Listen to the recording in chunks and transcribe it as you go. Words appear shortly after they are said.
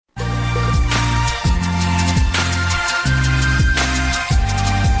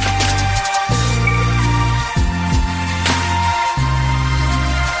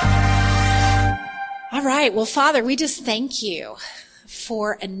right. Well, Father, we just thank you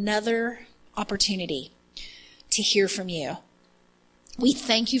for another opportunity to hear from you. We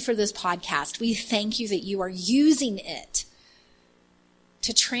thank you for this podcast. We thank you that you are using it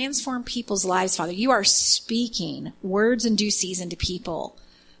to transform people's lives, Father. You are speaking words in due season to people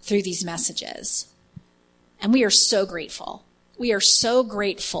through these messages. And we are so grateful. We are so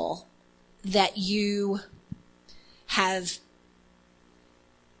grateful that you have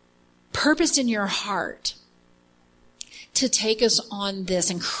purposed in your heart to take us on this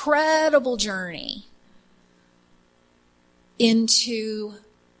incredible journey into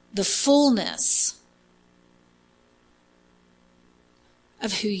the fullness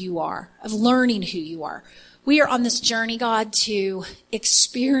of who you are, of learning who you are. We are on this journey, God, to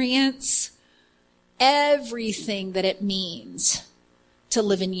experience everything that it means to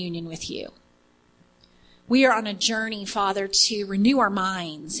live in union with you. We are on a journey, Father, to renew our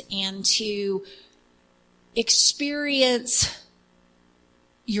minds and to experience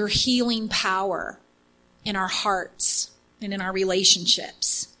your healing power in our hearts and in our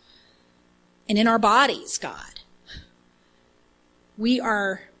relationships and in our bodies, God. We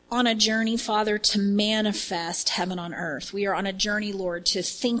are on a journey, Father, to manifest heaven on earth. We are on a journey, Lord, to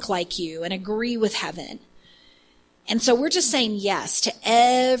think like you and agree with heaven. And so we're just saying yes to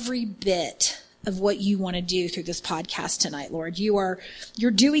every bit of what you want to do through this podcast tonight, Lord. You're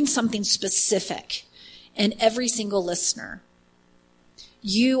doing something specific in every single listener.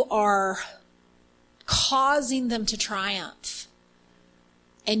 You are causing them to triumph,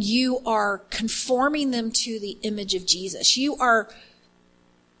 and you are conforming them to the image of Jesus. You are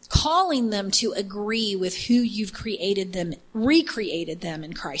calling them to agree with who you've created them, recreated them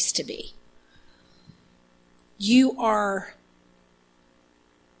in Christ to be. You are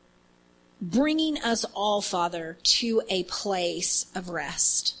bringing us all, Father, to a place of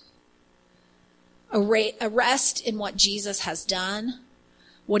rest. A rest in what Jesus has done,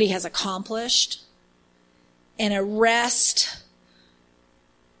 what he has accomplished, and a rest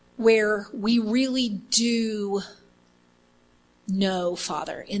where we really do know,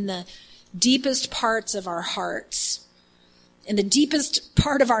 Father, in the deepest parts of our hearts, in the deepest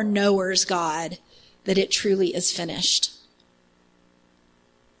part of our knowers, God, that it truly is finished.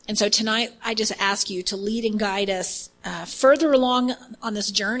 And so tonight, I just ask you to lead and guide us further along on this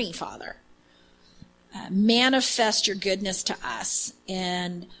journey, Father. Manifest your goodness to us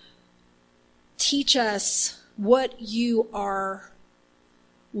and teach us what you are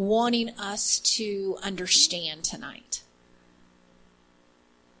wanting us to understand tonight.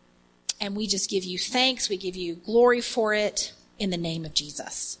 And we just give you thanks. We give you glory for it in the name of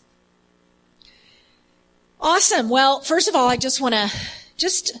Jesus. Awesome. Well, first of all, I just want to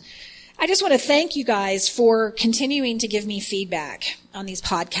thank you guys for continuing to give me feedback on these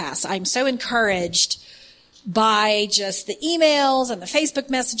podcasts. I'm so encouraged by just the emails and the Facebook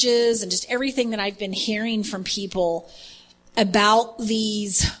messages and just everything that I've been hearing from people about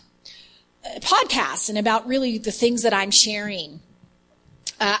these podcasts and about really the things that I'm sharing.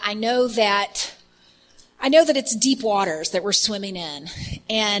 I know that it's deep waters that we're swimming in,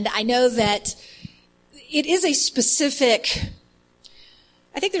 and I know that it is a specific,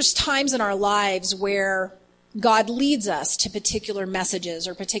 I think there's times in our lives where God leads us to particular messages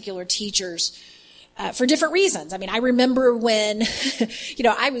or particular teachers for different reasons. I mean, I remember when,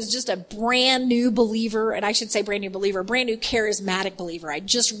 I was just a brand new believer, and I should say brand new charismatic believer. I'd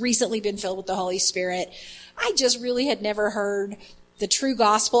just recently been filled with the Holy Spirit. I just really had never heard the true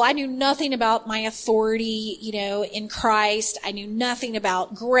gospel. I knew nothing about my authority, in Christ. I knew nothing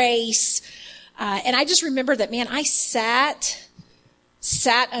about grace. And I just remember that, man, I sat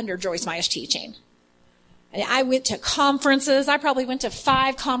under Joyce Meyer's teaching. I went to conferences. I probably went to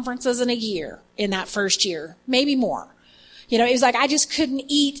 5 conferences in a year in that first year, maybe more. It was like I just couldn't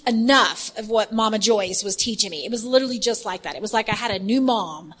eat enough of what Mama Joyce was teaching me. It was literally just like that. It was like I had a new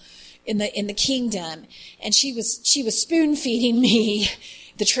mom in the kingdom, and she was spoon feeding me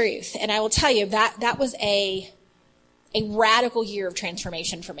the truth. And I will tell you that was a radical year of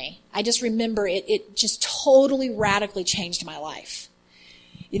transformation for me. I just remember it just totally radically changed my life.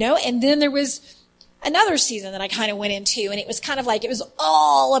 And then there was another season that I kind of went into, and it was kind of like, it was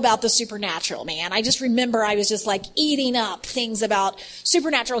all about the supernatural, man. I just remember I was just like eating up things about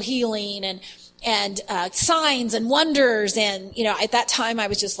supernatural healing and signs and wonders. And, at that time I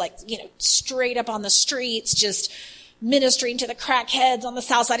was just like, straight up on the streets, just ministering to the crackheads on the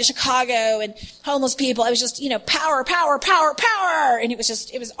south side of Chicago and homeless people. It was just, power, power, power, power. And it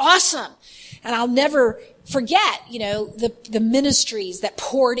was awesome. And I'll never forget, the ministries that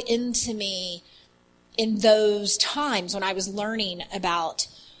poured into me in those times when I was learning about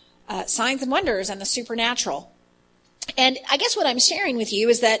signs and wonders and the supernatural. And I guess what I'm sharing with you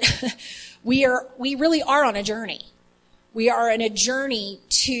is that we really are on a journey. We are on a journey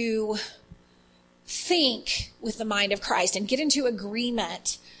to think with the mind of Christ and get into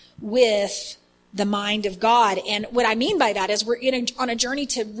agreement with the mind of God. And what I mean by that is we're on a journey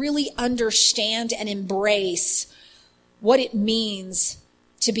to really understand and embrace what it means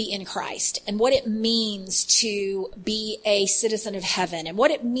to be in Christ and what it means to be a citizen of heaven and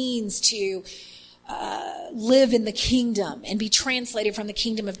what it means to live in the kingdom and be translated from the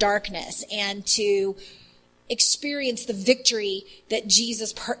kingdom of darkness and to experience the victory that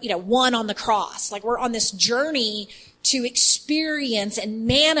Jesus, won on the cross. Like we're on this journey to experience and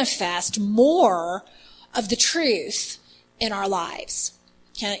manifest more of the truth in our lives.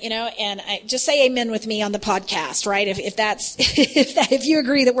 And I just say amen with me on the podcast, right? If you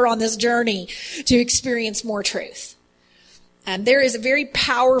agree that we're on this journey to experience more truth. There is a very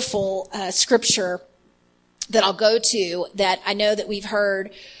powerful scripture that I'll go to that I know that we've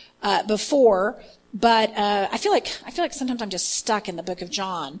heard before, but I feel like sometimes I'm just stuck in the book of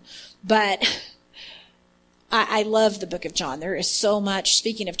John. But I love the book of John. There is so much,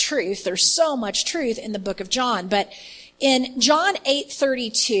 speaking of truth, there's so much truth in the book of John. But in John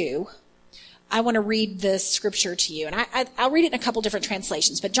 8:32, I want to read this scripture to you. And I'll read it in a couple different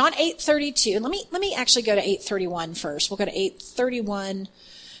translations. But John 8:32, let me actually go to 8:31 first. We'll go to 8:31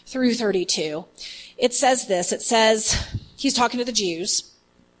 through 32. It says this. It says, he's talking to the Jews.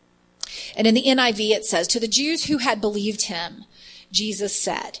 And in the NIV it says, to the Jews who had believed him, Jesus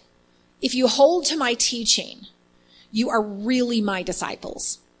said, if you hold to my teaching, you are really my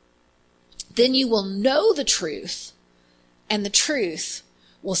disciples. Then you will know the truth, and the truth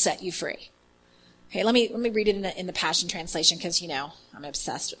will set you free. Okay, let me read it in the Passion Translation because, I'm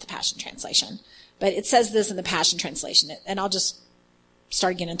obsessed with the Passion Translation. But it says this in the Passion Translation, and I'll just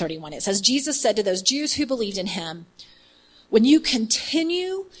start again in 31. It says, Jesus said to those Jews who believed in him, when you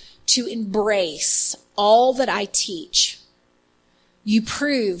continue to embrace all that I teach, you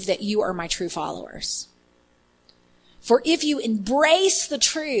prove that you are my true followers. For if you embrace the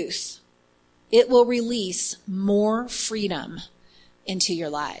truth, it will release more freedom into your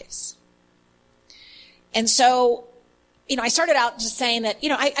lives. And so, I started out just saying that,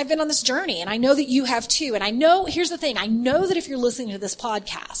 I've been on this journey and I know that you have too. And I know, here's the thing, I know that if you're listening to this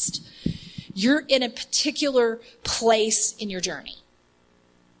podcast, you're in a particular place in your journey.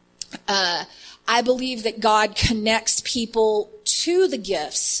 I believe that God connects people to the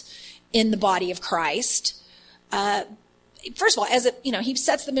gifts in the body of Christ. First of all, he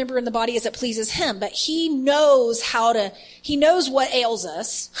sets the member in the body as it pleases him, but he knows what ails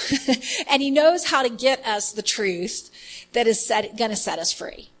us and he knows how to get us the truth that is going to set us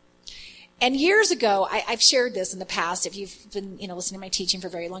free. And years ago, I've shared this in the past. If you've been, listening to my teaching for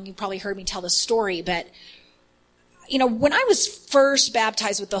very long, you've probably heard me tell this story, but when I was first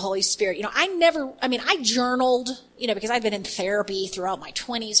baptized with the Holy Spirit, I journaled, because I've been in therapy throughout my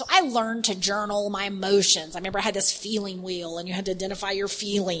 20s. So I learned to journal my emotions. I remember I had this feeling wheel and you had to identify your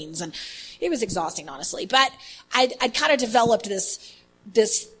feelings, and it was exhausting, honestly. But I'd kind of developed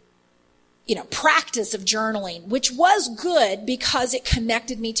this practice of journaling, which was good because it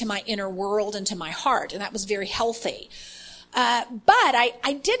connected me to my inner world and to my heart. And that was very healthy. But I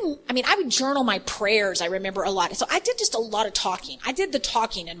would journal my prayers. I remember a lot. So I did just a lot of talking. I did the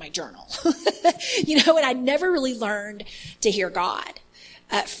talking in my journal, and I never really learned to hear God,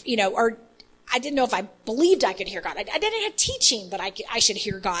 or I didn't know if I believed I could hear God. I didn't have teaching that I should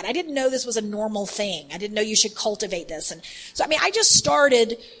hear God. I didn't know this was a normal thing. I didn't know you should cultivate this. And so, I just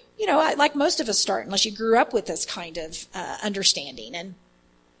started, like most of us start, unless you grew up with this kind of, understanding. And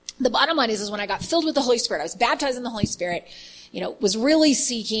the bottom line is when I got filled with the Holy Spirit, I was baptized in the Holy Spirit, was really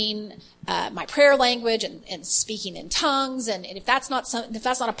seeking my prayer language and speaking in tongues. And if that's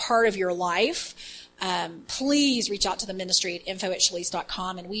not a part of your life, please reach out to the ministry at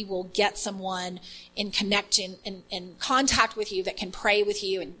info@shalise.com and we will get someone in connection in contact with you that can pray with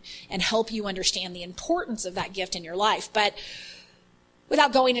you and help you understand the importance of that gift in your life. But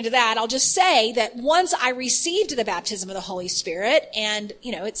without going into that, I'll just say that once I received the baptism of the Holy Spirit, and,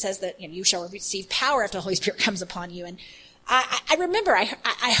 it says that, you shall receive power after the Holy Spirit comes upon you. And I remember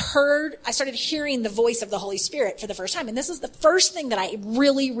I started hearing the voice of the Holy Spirit for the first time. And this is the first thing that I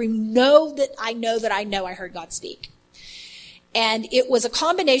really know I heard God speak. And it was a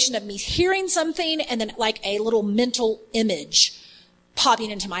combination of me hearing something and then like a little mental image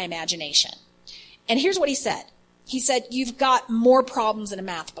popping into my imagination. And here's what he said. He said, you've got more problems in a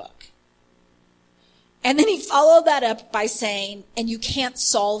math book. And then he followed that up by saying, and you can't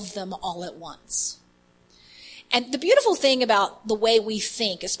solve them all at once. And the beautiful thing about the way we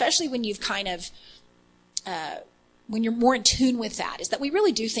think, especially when you've when you're more in tune with that, is that we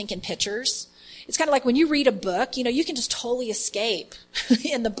really do think in pictures. It's kind of like when you read a book, you can just totally escape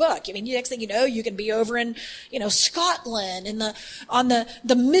in the book. I mean, the next thing you know, you can be over in, Scotland on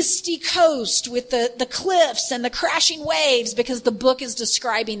the misty coast with the cliffs and the crashing waves because the book is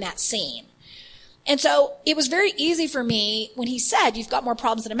describing that scene. And so it was very easy for me when he said, you've got more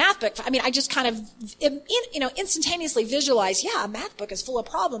problems than a math book. I mean, I just kind of, instantaneously visualized, a math book is full of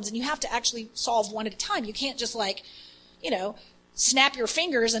problems and you have to actually solve one at a time. You can't just snap your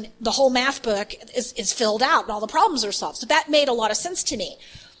fingers and the whole math book is filled out and all the problems are solved. So that made a lot of sense to me.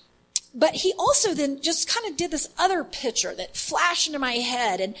 But he also then just kind of did this other picture that flashed into my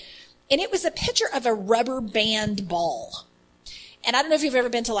head. And it was a picture of a rubber band ball. And I don't know if you've ever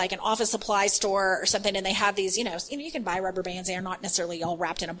been to like an office supply store or something and they have these, you can buy rubber bands. They are not necessarily all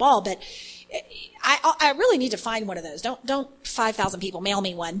wrapped in a ball, but I really need to find one of those. Don't 5,000 people mail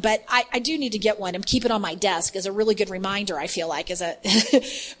me one, but I do need to get one and keep it on my desk as a really good reminder, I feel like,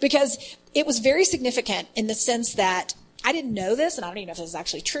 because it was very significant in the sense that I didn't know this, and I don't even know if this is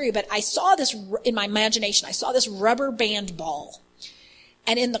actually true, but I saw this in my imagination. I saw this rubber band ball.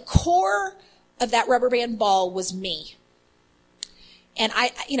 And in the core of that rubber band ball was me. And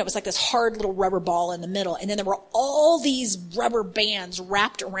it was like this hard little rubber ball in the middle. And then there were all these rubber bands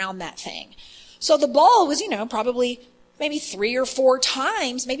wrapped around that thing. So the ball was, probably maybe 3 or 4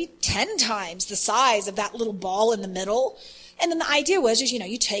 times, maybe 10 times the size of that little ball in the middle. And then the idea was,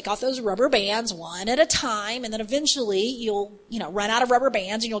 you take off those rubber bands one at a time. And then eventually you'll, run out of rubber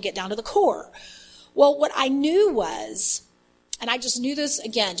bands and you'll get down to the core. Well, what I knew was, and I just knew this,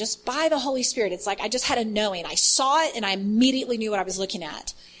 again, just by the Holy Spirit. It's like I just had a knowing. I saw it, and I immediately knew what I was looking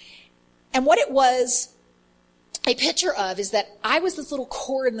at. And what it was a picture of is that I was this little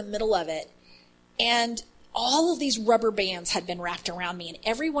core in the middle of it, and all of these rubber bands had been wrapped around me, and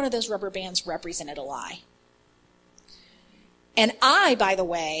every one of those rubber bands represented a lie. And I, by the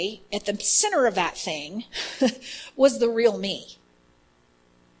way, at the center of that thing, was the real me.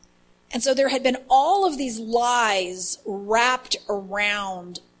 And so there had been all of these lies wrapped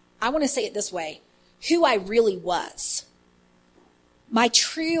around, I want to say it this way, who I really was. My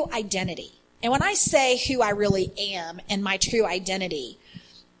true identity. And when I say who I really am and my true identity,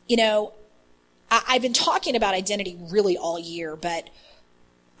 I've been talking about identity really all year, but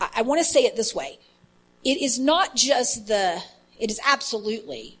I want to say it this way. It is not just it is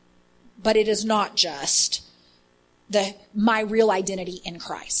absolutely, but it is not just my real identity in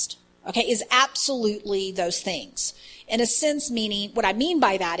Christ. Okay, is absolutely those things. In a sense, meaning, what I mean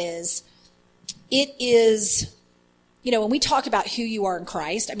by that is, it is, when we talk about who you are in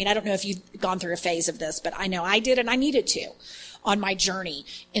Christ, I mean, I don't know if you've gone through a phase of this, but I know I did and I needed to on my journey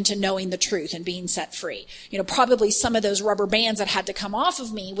into knowing the truth and being set free. Probably some of those rubber bands that had to come off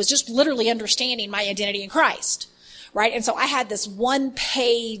of me was just literally understanding my identity in Christ, right? And so I had this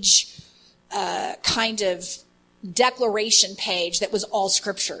 1-page kind of declaration page that was all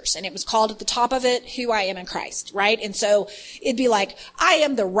scriptures, and it was called at the top of it, who I am in Christ, right? And so it'd be like, I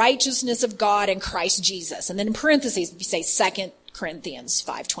am the righteousness of God in Christ Jesus. And then in parentheses, you say 2 Corinthians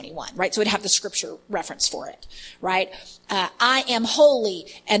 5:21, right? So it'd have the scripture reference for it, right? I am holy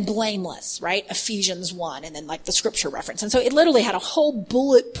and blameless, right? Ephesians 1, and then like the scripture reference. And so it literally had a whole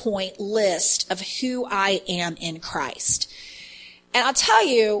bullet point list of who I am in Christ. And I'll tell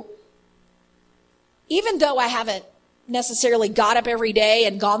you, even though I haven't necessarily got up every day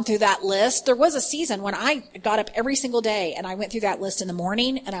and gone through that list, there was a season when I got up every single day and I went through that list in the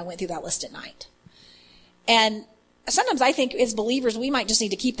morning and I went through that list at night. And sometimes I think as believers, we might just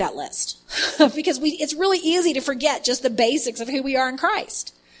need to keep that list because it's really easy to forget just the basics of who we are in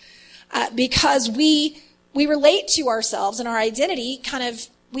Christ. Because we relate to ourselves and our identity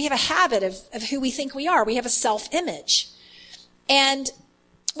we have a habit of who we think we are. We have a self-image. And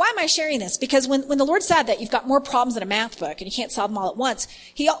why am I sharing this? Because when the Lord said that you've got more problems than a math book and you can't solve them all at once,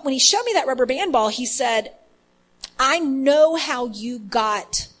 when he showed me that rubber band ball, he said, I know how you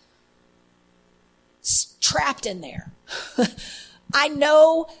got trapped in there. I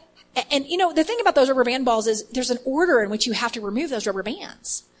know. And the thing about those rubber band balls is there's an order in which you have to remove those rubber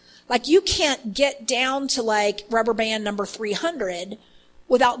bands. Like you can't get down to like rubber band number 300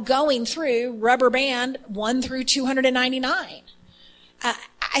 without going through rubber band 1 through 299.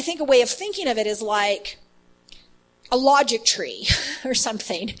 I think a way of thinking of it is like a logic tree or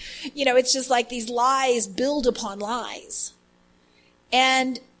something. It's just like these lies build upon lies.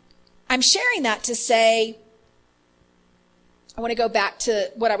 And I'm sharing that to say, I want to go back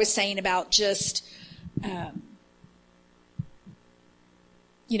to what I was saying about just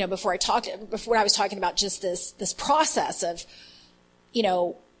before I was talking about just this process of,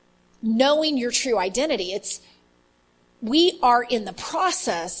 knowing your true identity. We are in the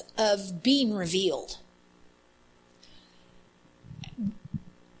process of being revealed.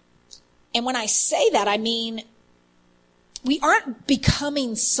 And when I say that, I mean, we aren't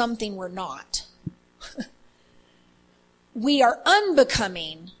becoming something we're not. We are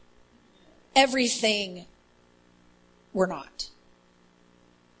unbecoming everything we're not.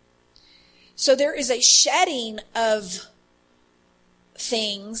 So there is a shedding of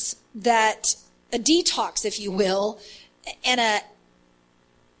things, that a detox, if you will, and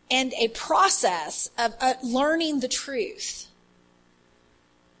a process of learning the truth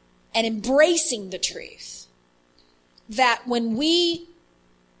and embracing the truth, that when we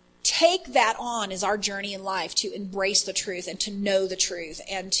take that on as our journey in life, to embrace the truth and to know the truth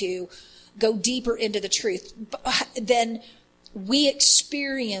and to go deeper into the truth, then we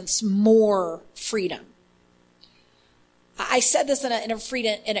experience more freedom. I said this in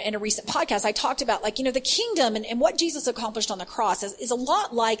a recent podcast. I talked about, the kingdom and what Jesus accomplished on the cross is a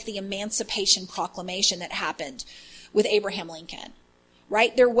lot like the Emancipation Proclamation that happened with Abraham Lincoln,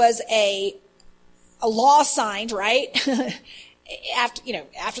 right? There was a law signed, right?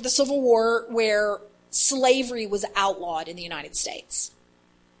 after the Civil War, where slavery was outlawed in the United States,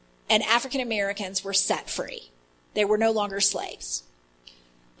 and African Americans were set free. They were no longer slaves.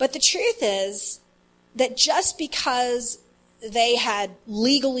 But the truth is that just because they had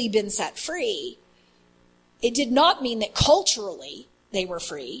legally been set free, it did not mean that culturally they were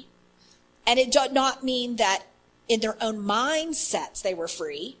free. And it did not mean that in their own mindsets they were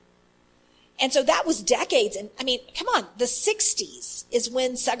free. And so that was decades. And I mean, come on, the 60s is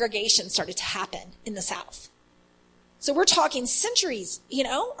when segregation started to happen in the South. So we're talking centuries,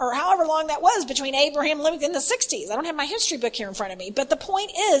 or however long that was between Abraham Lincoln and the 60s. I don't have my history book here in front of me. But the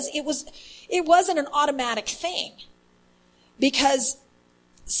point is, it wasn't an automatic thing. Because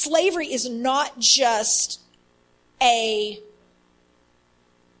slavery is not just a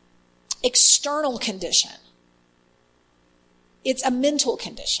external condition. It's a mental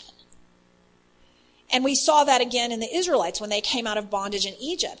condition. And we saw that again in the Israelites when they came out of bondage in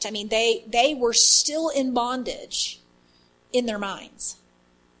Egypt. I mean, they were still in bondage in their minds.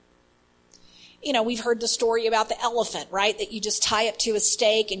 We've heard the story about the elephant, right? That you just tie up to a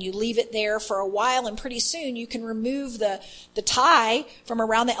stake and you leave it there for a while, and pretty soon you can remove the tie from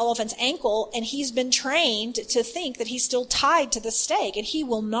around the elephant's ankle, and he's been trained to think that he's still tied to the stake, and he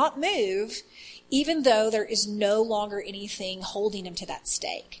will not move even though there is no longer anything holding him to that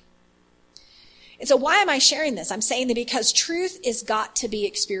stake. And so why am I sharing this? I'm saying that because truth is got to be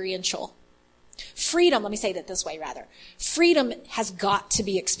experiential. Freedom, let me say that this way rather. Freedom has got to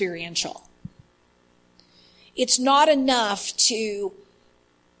be experiential. It's not enough to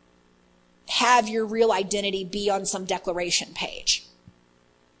have your real identity be on some declaration page.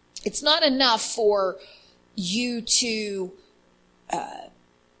 It's not enough for you to,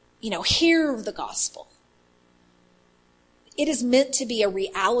 hear the gospel. It is meant to be a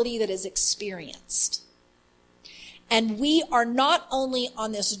reality that is experienced. And we are not only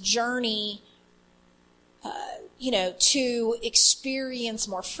on this journey to experience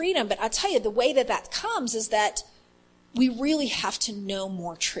more freedom. But I tell you, the way that comes is that we really have to know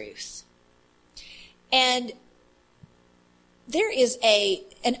more truth. And there is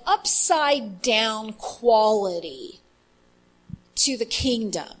an upside down quality to the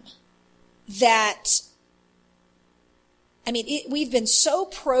kingdom that, we've been so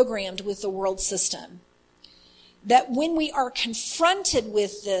programmed with the world system that when we are confronted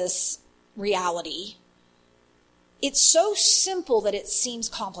with this reality, it's so simple that it seems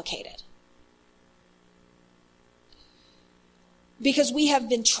complicated. Because we have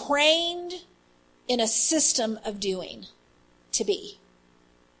been trained in a system of doing to be.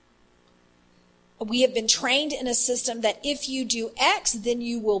 We have been trained in a system that if you do X, then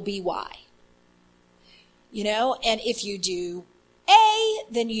you will be Y. And if you do A,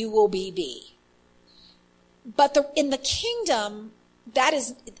 then you will be B. But in the kingdom, that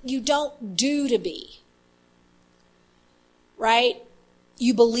is, you don't do to be. Right?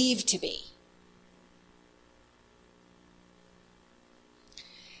 You believe to be.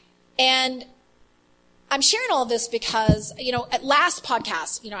 And I'm sharing all of this because, at last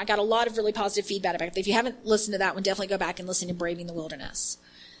podcast, I got a lot of really positive feedback about it. If you haven't listened to that one, definitely go back and listen to Braving the Wilderness.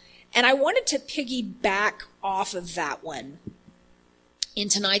 And I wanted to piggyback off of that one in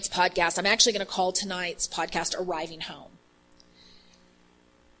tonight's podcast. I'm actually going to call tonight's podcast Arriving Home.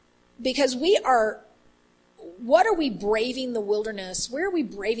 Because what are we braving the wilderness? Where are we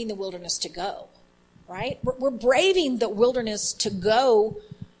braving the wilderness to go? Right? We're braving the wilderness to go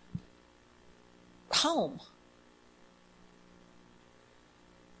home.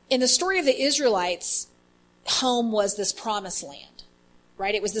 In the story of the Israelites, home was this promised land,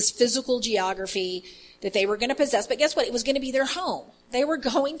 right? It was this physical geography that they were going to possess. But guess what? It was going to be their home. They were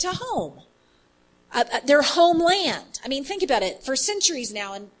going to home. Their homeland. I mean, think about it. For centuries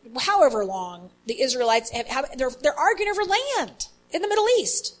now, and however long, the Israelites they're arguing over land in the Middle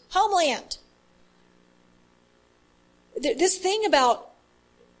East. Homeland. This thing about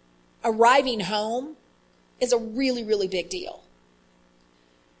arriving home is a really, really big deal.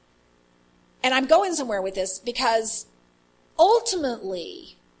 And I'm going somewhere with this because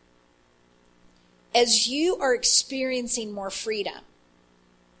ultimately, as you are experiencing more freedom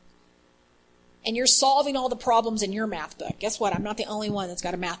and you're solving all the problems in your math book, guess what? I'm not the only one that's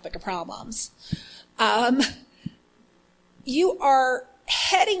got a math book of problems. You are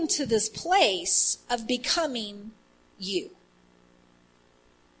heading to this place of becoming you.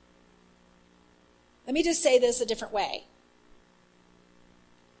 Let me just say this a different way.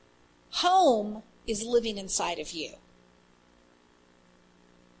 Home is living inside of you.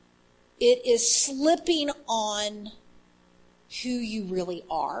 It is slipping on who you really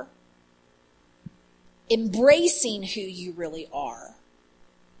are, embracing who you really are.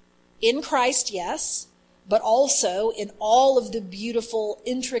 In Christ, yes, but also in all of the beautiful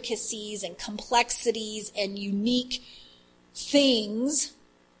intricacies and complexities and unique things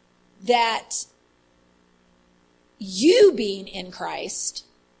that you being in Christ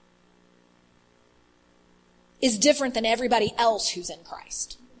is different than everybody else who's in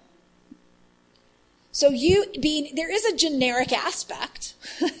Christ. So there is a generic aspect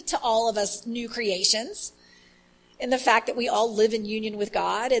to all of us new creations in the fact that we all live in union with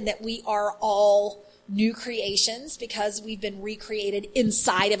God and that we are all new creations because we've been recreated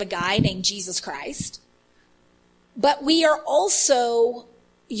inside of a guy named Jesus Christ. But we are also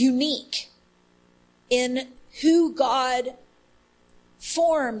unique in who God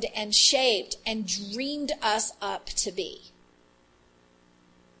formed and shaped and dreamed us up to be.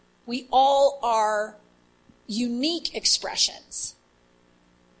 We all are unique expressions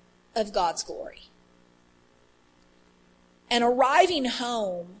of God's glory. And arriving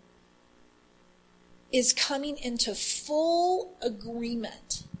home is coming into full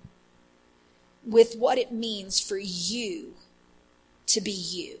agreement with what it means for you to be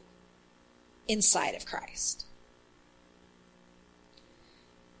you inside of Christ.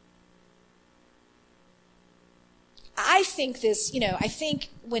 I think this, I think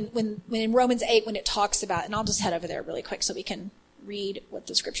when in Romans 8, when it talks about, and I'll just head over there really quick so we can read what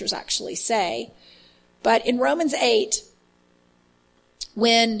the scriptures actually say. But in Romans 8,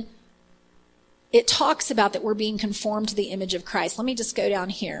 when it talks about that we're being conformed to the image of Christ, let me just go down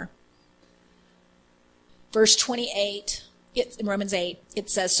here. Verse 28, in Romans 8, it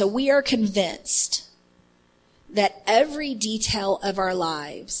says, "So we are convinced that every detail of our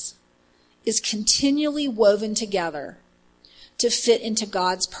lives is continually woven together to fit into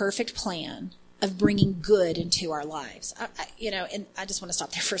God's perfect plan of bringing good into our lives." And I just want to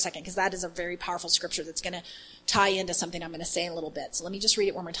stop there for a second because that is a very powerful scripture that's going to tie into something I'm going to say in a little bit. So let me just read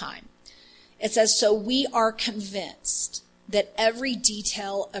it one more time. It says, "So we are convinced that every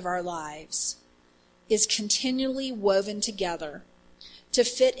detail of our lives is continually woven together to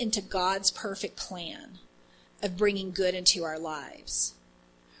fit into God's perfect plan of bringing good into our lives.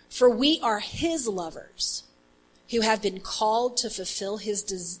 For we are his lovers who have been called to fulfill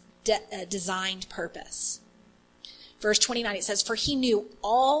his designed purpose." Verse 29, it says, "For he knew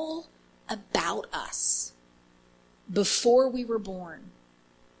all about us before we were born,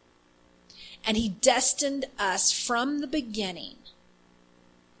 and he destined us from the beginning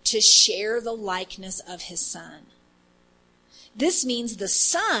to share the likeness of his Son." This means the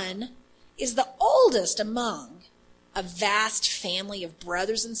Son is the oldest among a vast family of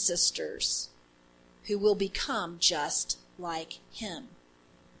brothers and sisters who will become just like him.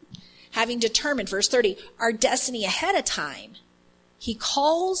 Having determined, verse 30, our destiny ahead of time, he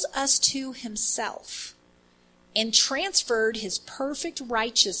calls us to himself and transferred his perfect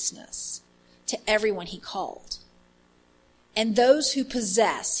righteousness to everyone he called. And those who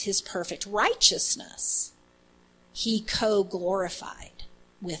possess his perfect righteousness, he co-glorified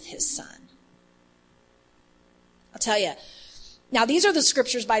with his Son. I'll tell you. Now, these are the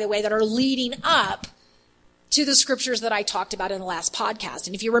scriptures, by the way, that are leading up to the scriptures that I talked about in the last podcast.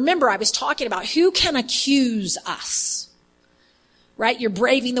 And if you remember, I was talking about who can accuse us, right? You're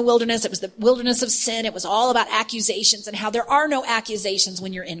braving the wilderness. It was the wilderness of sin. It was all about accusations and how there are no accusations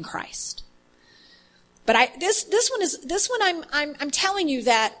when you're in Christ. But I'm telling you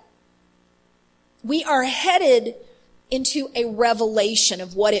that we are headed into a revelation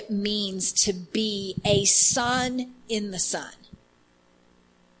of what it means to be a son in the Son.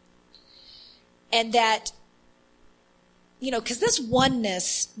 And that, because this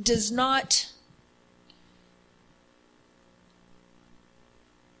oneness does not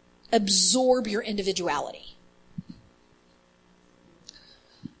absorb your individuality.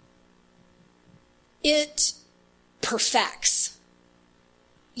 It perfects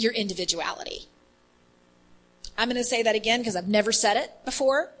your individuality. I'm going to say that again because I've never said it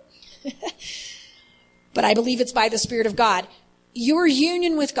before. But I believe it's by the Spirit of God. Your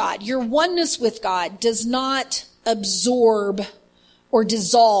union with God, your oneness with God does not absorb or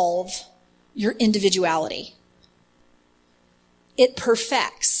dissolve your individuality. It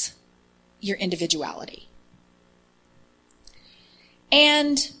perfects your individuality.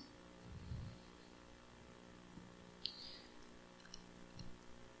 And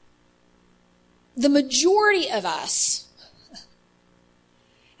the majority of us,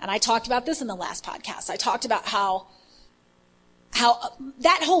 and I talked about this in the last podcast, I talked about how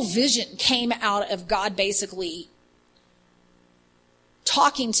that whole vision came out of God basically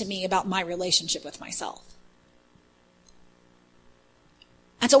talking to me about my relationship with myself.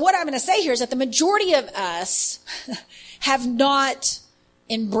 And so what I'm going to say here is that the majority of us have not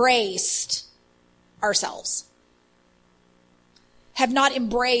embraced ourselves, have not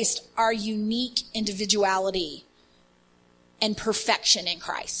embraced our unique individuality and perfection in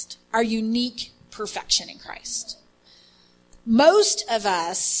Christ, our unique perfection in Christ. Most of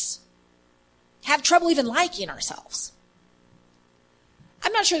us have trouble even liking ourselves.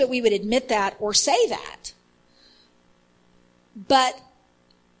 I'm not sure that we would admit that or say that, but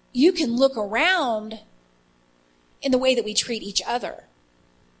you can look around in the way that we treat each other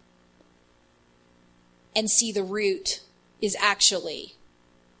and see the root is actually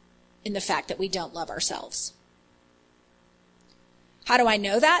in the fact that we don't love ourselves. How do I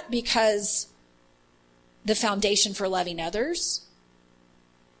know that? Because the foundation for loving others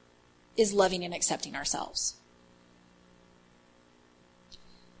is loving and accepting ourselves.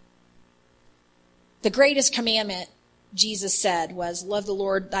 The greatest commandment, Jesus said, was love the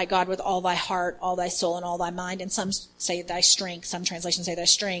Lord thy God with all thy heart, all thy soul, and all thy mind. And some say thy strength. Some translations say thy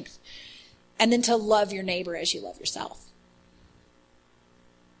strength. And then to love your neighbor as you love yourself.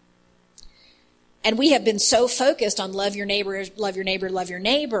 And we have been so focused on love your neighbor, love your neighbor, love your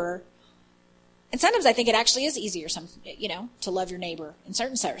neighbor. And sometimes I think it actually is easier, to love your neighbor in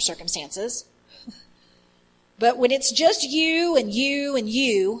certain circumstances. But when it's just you and you and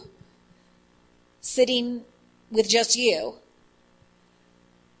you, sitting with just you,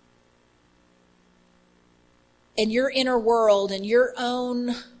 and your inner world and your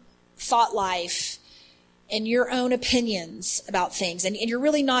own thought life and your own opinions about things, and you're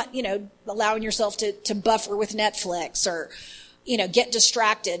really not, allowing yourself to buffer with Netflix or, get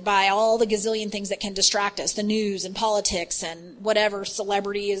distracted by all the gazillion things that can distract us, the news and politics and whatever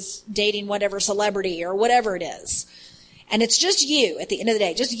celebrity is dating whatever celebrity or whatever it is. And it's just you at the end of the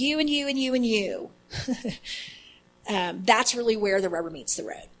day, just you and you and you and you. That's really where the rubber meets the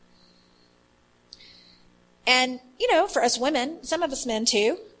road. And, for us women, some of us men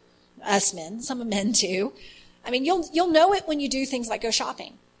too, some men too. I mean, you'll know it when you do things like go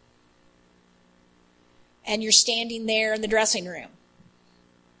shopping. And you're standing there in the dressing room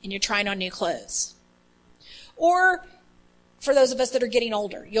and you're trying on new clothes. Or for those of us that are getting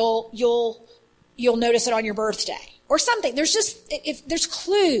older, you'll notice it on your birthday or something. There's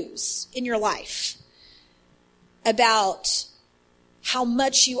clues in your life about how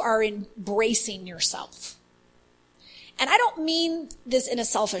much you are embracing yourself. And I don't mean this in a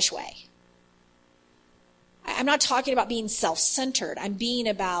selfish way. I'm not talking about being self-centered. I'm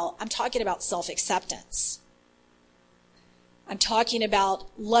talking about self-acceptance. I'm talking about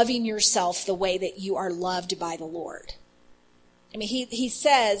loving yourself the way that you are loved by the Lord. I mean, he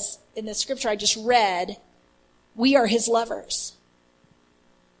says in the scripture I just read, we are his lovers.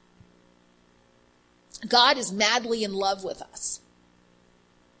 God is madly in love with us.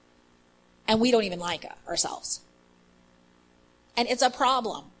 And we don't even like ourselves. And it's a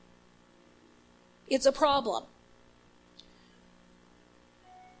problem. It's a problem.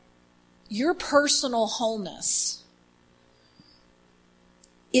 Your personal wholeness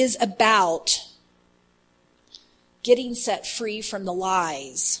is about getting set free from the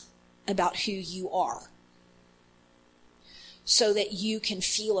lies about who you are, so that you can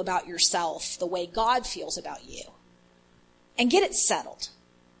feel about yourself the way God feels about you. And get it settled.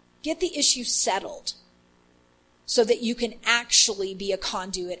 Get the issue settled so that you can actually be a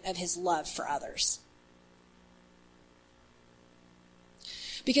conduit of his love for others.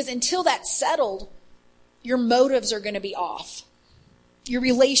 Because until that's settled, Your motives are going to be off. Your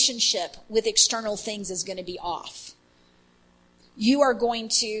relationship with external things is going to be off. You are going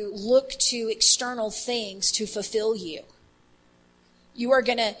to look to external things to fulfill you. You are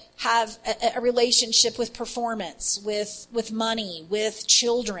going to have a relationship with performance, with money, with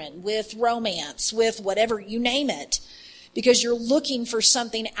children, with romance, with whatever, you name it, because you're looking for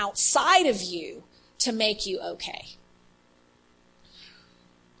something outside of you to make you okay.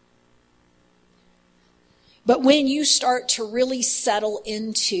 But when you start to really settle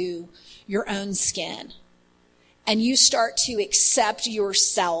into your own skin and you start to accept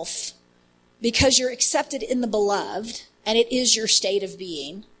yourself because you're accepted in the beloved and it is your state of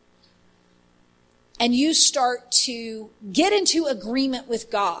being, and you start to get into agreement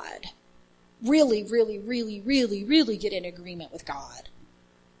with God, really, really, really, really, really get in agreement with God,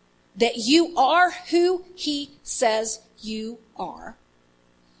 that you are who He says you are,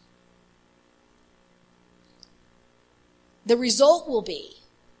 the result will be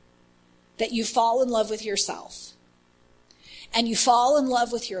that you fall in love with yourself and you fall in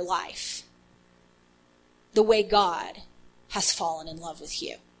love with your life the way God has fallen in love with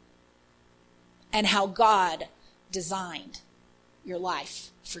you and how God designed your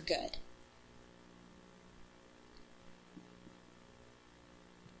life for good.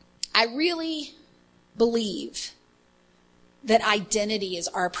 I really believe that identity is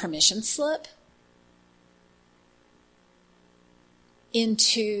our permission slip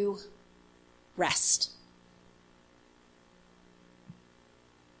into rest.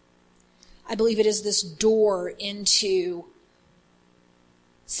 I believe it is this door into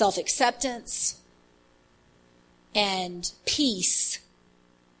self-acceptance and peace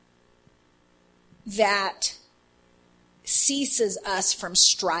that ceases us from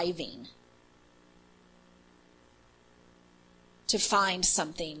striving to find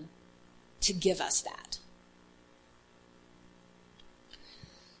something to give us that.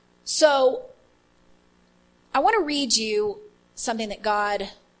 So, I want to read you something that God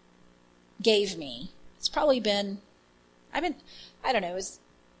gave me. It's probably been, it was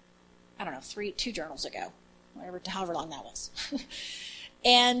 2 journals ago, however long that was.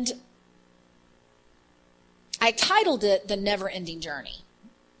 And I titled it The Never Ending Journey.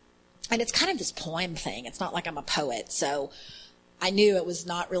 And it's kind of this poem thing. It's not like I'm a poet, so I knew it was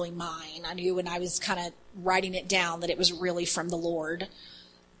not really mine. I knew when I was kind of writing it down that it was really from the Lord.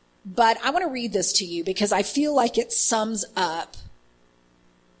 But I want to read this to you because I feel like it sums up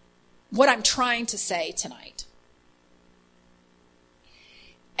what I'm trying to say tonight.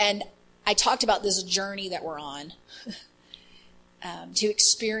 And I talked about this journey that we're on to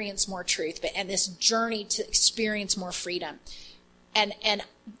experience more truth, and this journey to experience more freedom. And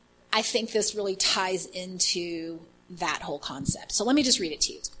I think this really ties into that whole concept. So let me just read it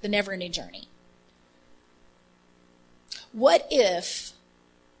to you. It's The Never Ending Journey. What if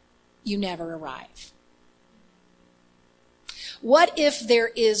you never arrive? What if there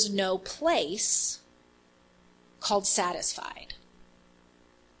is no place called satisfied?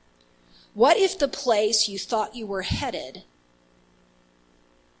 What if the place you thought you were headed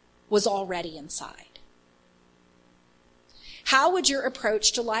was already inside? How would your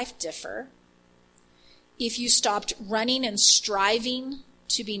approach to life differ if you stopped running and striving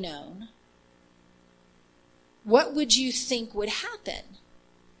to be known? What would you think would happen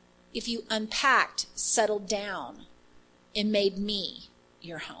if you unpacked, settled down, and made me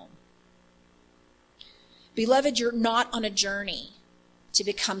your home? Beloved, you're not on a journey to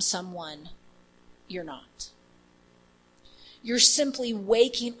become someone you're not. You're simply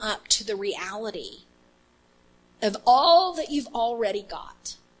waking up to the reality of all that you've already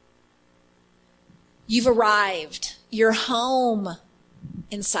got. You've arrived. You're home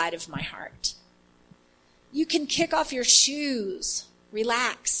inside of my heart. You can kick off your shoes,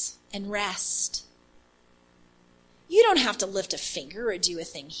 relax, and rest. You don't have to lift a finger or do a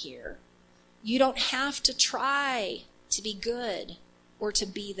thing here. You don't have to try to be good or to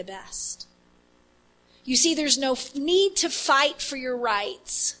be the best. You see, there's no need to fight for your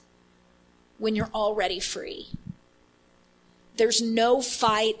rights when you're already free. There's no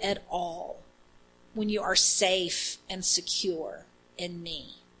fight at all when you are safe and secure in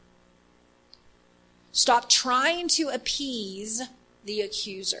me. Stop trying to appease the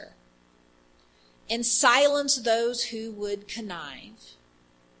accuser and silence those who would connive.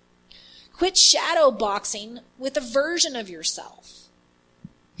 Quit shadow boxing with a version of yourself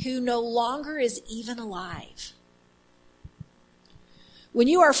who no longer is even alive. When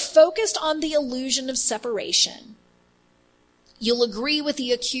you are focused on the illusion of separation, you'll agree with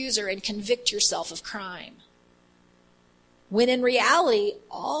the accuser and convict yourself of crime. When in reality,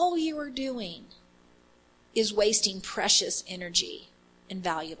 all you are doing is wasting precious energy and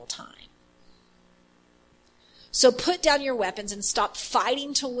valuable time. So put down your weapons and stop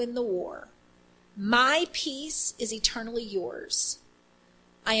fighting to win the war. My peace is eternally yours.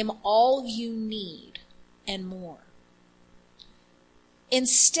 I am all you need and more.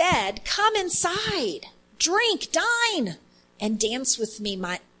 Instead, come inside, drink, dine, and dance with me.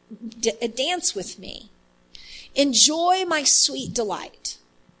 Dance with me. Enjoy my sweet delight.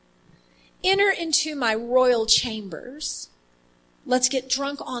 Enter into my royal chambers. Let's get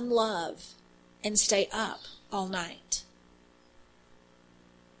drunk on love and stay up all night.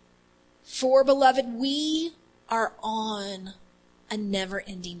 For, beloved, we are on a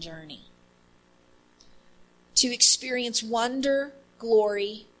never-ending journey to experience wonder,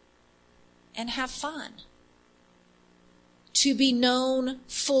 glory, and have fun. To be known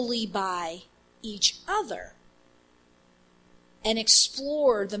fully by each other and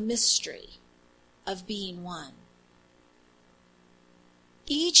explore the mystery of being one.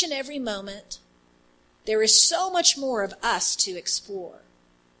 Each and every moment, there is so much more of us to explore.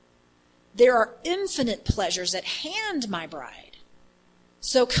 There are infinite pleasures at hand, my bride.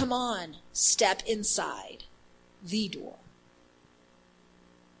 So come on, step inside the door.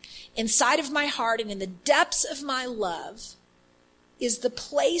 Inside of my heart and in the depths of my love is the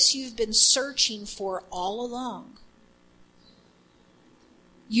place you've been searching for all along.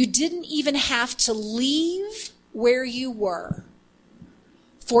 You didn't even have to leave where you were,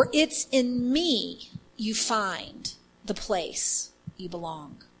 for it's in me you find the place you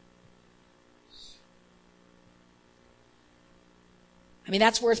belong. I mean,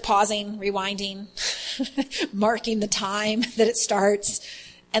 that's worth pausing, rewinding, marking the time that it starts,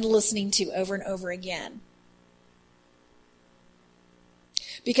 and listening to over and over again.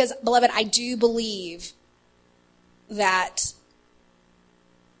 Because, beloved, I do believe that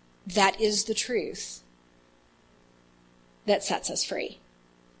is the truth that sets us free.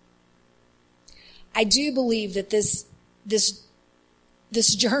 I do believe that this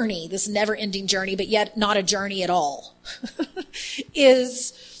journey, this never-ending journey, but yet not a journey at all,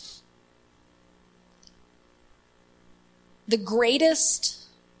 is the greatest,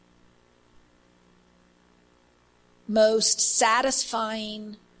 most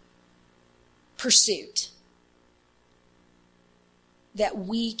satisfying pursuit that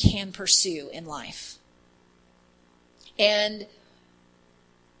we can pursue in life. And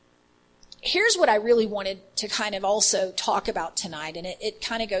here's what I really wanted to kind of also talk about tonight, and it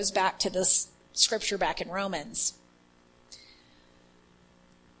kind of goes back to this scripture back in Romans.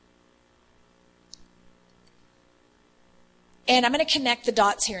 And I'm going to connect the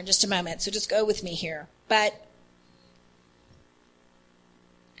dots here in just a moment, so just go with me here. But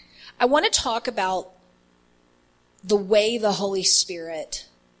I want to talk about the way the Holy Spirit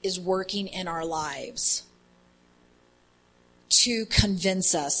is working in our lives to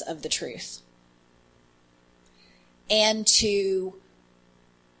convince us of the truth and to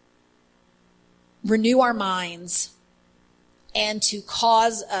renew our minds and to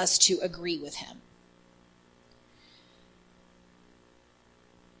cause us to agree with him.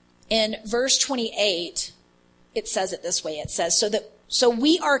 In verse 28, it says it this way. It says, so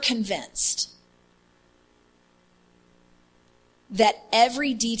we are convinced that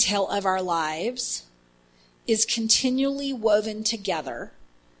every detail of our lives is continually woven together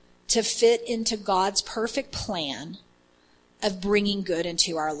to fit into God's perfect plan of bringing good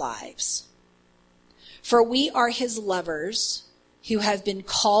into our lives. For we are his lovers who have been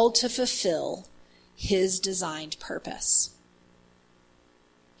called to fulfill his designed purpose.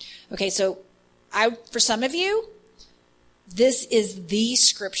 Okay, so for some of you, this is the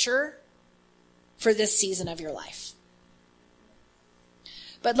scripture for this season of your life.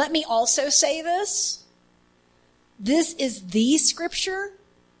 But let me also say this. This is the scripture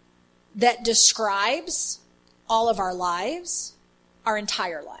that describes all of our lives, our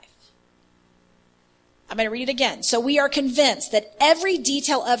entire life. I'm going to read it again. So we are convinced that every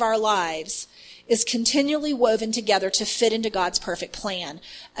detail of our lives is continually woven together to fit into God's perfect plan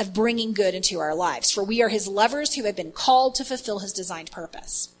of bringing good into our lives. For we are his lovers who have been called to fulfill his designed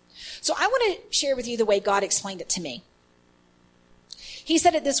purpose. So I want to share with you the way God explained it to me. He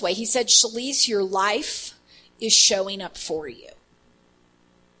said it this way. He said, Shalise, your life is showing up for you.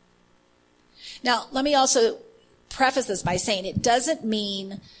 Now, let me also preface this by saying it doesn't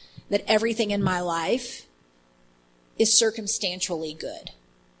mean that everything in my life is circumstantially good.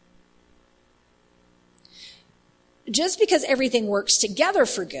 Just because everything works together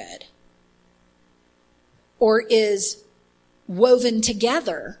for good or is woven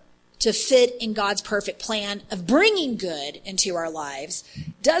together to fit in God's perfect plan of bringing good into our lives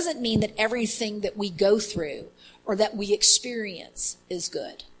doesn't mean that everything that we go through or that we experience is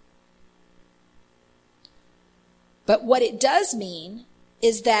good. But what it does mean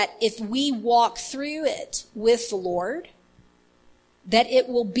is that if we walk through it with the Lord, that it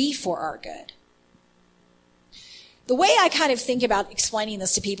will be for our good. The way I kind of think about explaining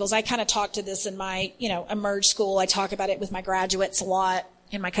this to people is I kind of talk to this in my, Emerge school. I talk about it with my graduates a lot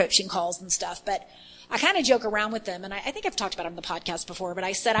in my coaching calls and stuff, but I kind of joke around with them, and I think I've talked about it on the podcast before, but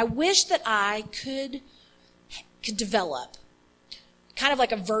I said, I wish that I could develop kind of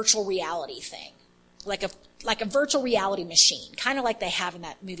like a virtual reality thing, like a virtual reality machine, kind of like they have in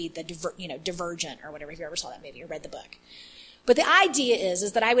that movie, Divergent or whatever, if you ever saw that movie or read the book. But the idea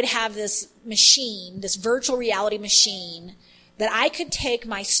is that I would have this machine, this virtual reality machine, that I could take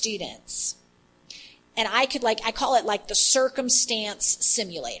my students and I could I call it like the circumstance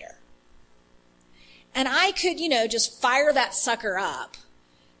simulator. And I could, just fire that sucker up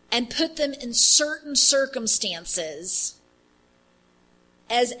and put them in certain circumstances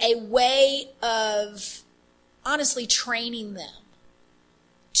as a way of honestly training them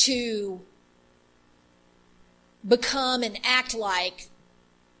to become and act like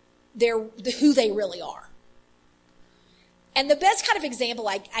they're who they really are. And the best kind of example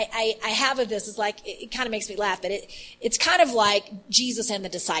I have of this is it kind of makes me laugh, but it's kind of like Jesus and the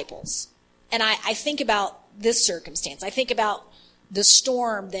disciples. And I think about this circumstance. I think about the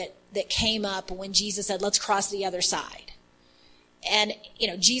storm that came up when Jesus said, let's cross the other side. And,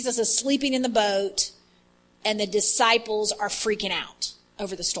 Jesus is sleeping in the boat and the disciples are freaking out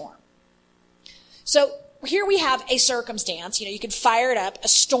over the storm. So here we have a circumstance, you could fire it up, a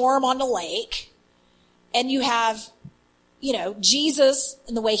storm on the lake, and you have, Jesus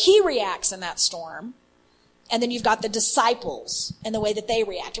and the way he reacts in that storm. And then you've got the disciples and the way that they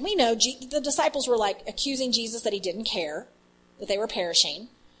react. And we know the disciples were accusing Jesus that he didn't care, that they were perishing.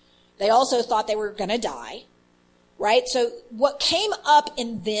 They also thought they were going to die, right? So what came up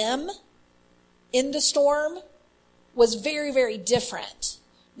in them in the storm was very, very different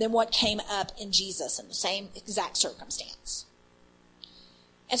than what came up in Jesus in the same exact circumstance.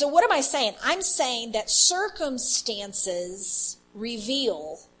 And so what am I saying? I'm saying that circumstances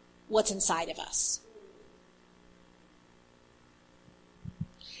reveal what's inside of us.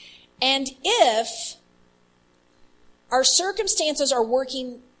 And if our circumstances are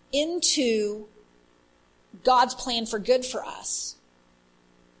working into God's plan for good for us,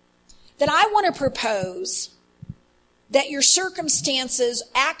 then I want to propose that your circumstances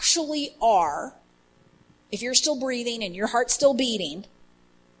actually are, if you're still breathing and your heart's still beating,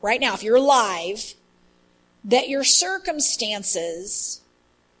 right now, if you're alive, that your circumstances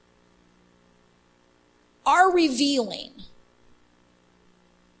are revealing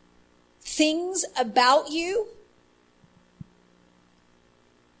things about you.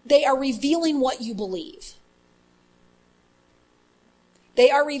 They are revealing what you believe. They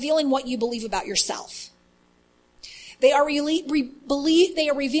are revealing what you believe about yourself. They are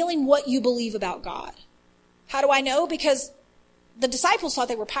revealing what you believe about God. How do I know? Because the disciples thought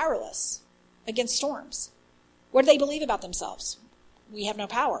they were powerless against storms. What do they believe about themselves? We have no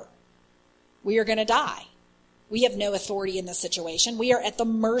power. We are going to die. We have no authority in this situation. We are at the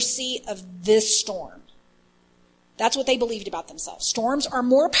mercy of this storm. That's what they believed about themselves. Storms are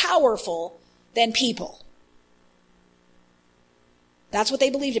more powerful than people. That's what they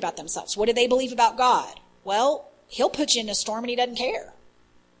believed about themselves. What did they believe about God? Well, he'll put you in a storm and he doesn't care.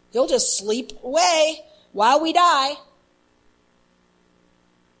 He'll just sleep away while we die.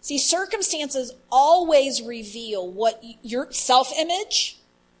 See, circumstances always reveal what your self-image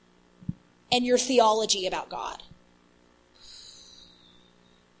and your theology about God.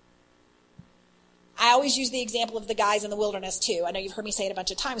 I always use the example of the guys in the wilderness too. I know you've heard me say it a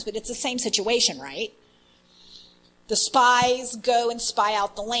bunch of times, but it's the same situation, right? The spies go and spy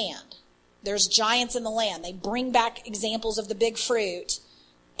out the land. There's giants in the land. They bring back examples of the big fruit.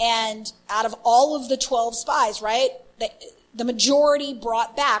 And out of all of the 12 spies, right, the majority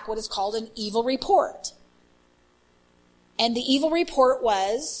brought back what is called an evil report. And the evil report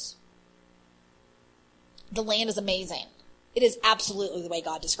was, the land is amazing. It is absolutely the way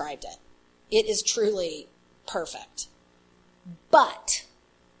God described it. It is truly perfect. But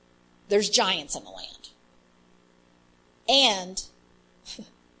there's giants in the land. And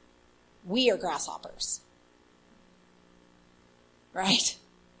we are grasshoppers. Right?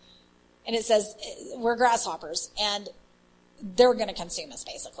 And it says we're grasshoppers and they're going to consume us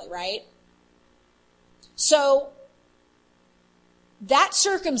basically, right? So that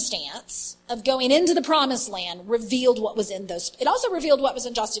circumstance of going into the promised land revealed what was in those. It also revealed what was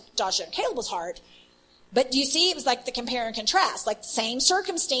in Joshua and Caleb's heart. But do you see, it was like the compare and contrast, like same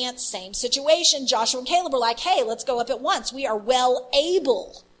circumstance, same situation. Joshua and Caleb were like, hey, let's go up at once. We are well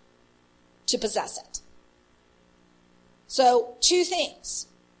able to possess it. So 2 things.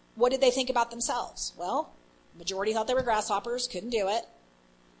 What did they think about themselves? Well, majority thought they were grasshoppers, couldn't do it.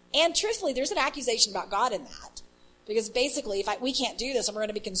 And truthfully, there's an accusation about God in that. Because basically, if we can't do this and we're going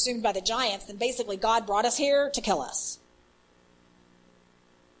to be consumed by the giants, then basically God brought us here to kill us.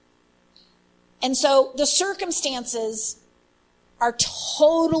 And so the circumstances are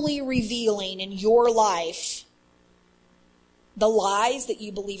totally revealing in your life the lies that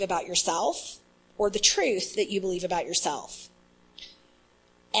you believe about yourself or the truth that you believe about yourself.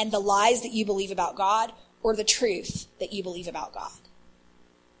 And the lies that you believe about God or the truth that you believe about God.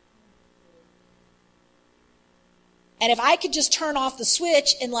 And if I could just turn off the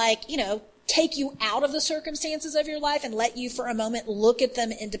switch and take you out of the circumstances of your life and let you for a moment look at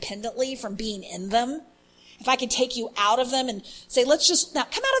them independently from being in them. If I could take you out of them and say, let's just now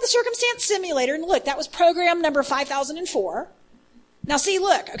come out of the circumstance simulator and look, that was program number 5004. Now see,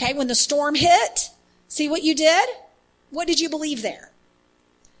 look, okay, when the storm hit, see what you did? What did you believe there?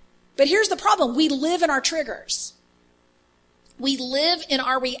 But here's the problem. We live in our triggers. We live in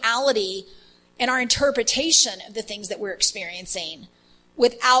our reality and our interpretation of the things that we're experiencing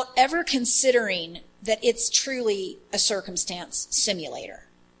without ever considering that it's truly a circumstance simulator.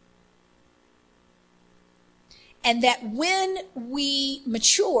 And that when we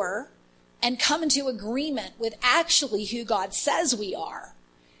mature and come into agreement with actually who God says we are,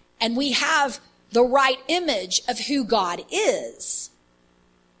 and we have the right image of who God is,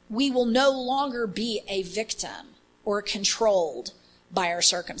 we will no longer be a victim or controlled by our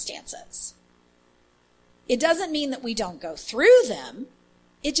circumstances. It doesn't mean that we don't go through them.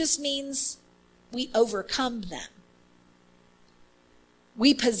 It just means we overcome them.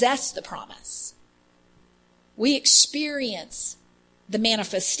 We possess the promise. We experience the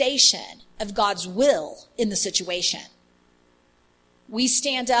manifestation of God's will in the situation. We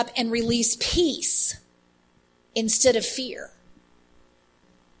stand up and release peace instead of fear.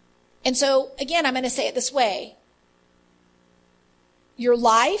 And so, again, I'm going to say it this way. Your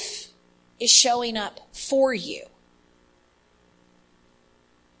life is showing up for you.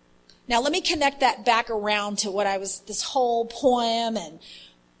 Now, let me connect that back around to this whole poem and,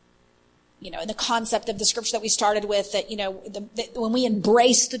 and the concept of the scripture that we started with, that, when we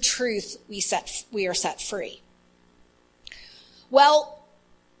embrace the truth, we are set free. Well,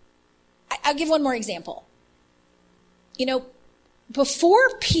 I'll give one more example.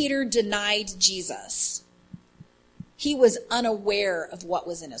 Before Peter denied Jesus, he was unaware of what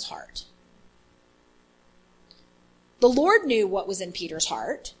was in his heart. The Lord knew what was in Peter's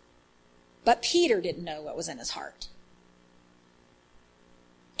heart, but Peter didn't know what was in his heart.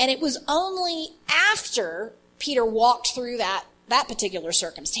 And it was only after Peter walked through that particular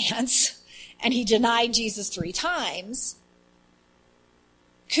circumstance and he denied Jesus 3 times,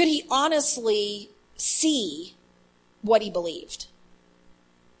 could he honestly see what he believed.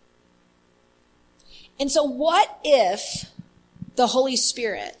 And so what if the Holy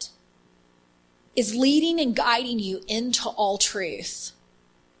Spirit is leading and guiding you into all truth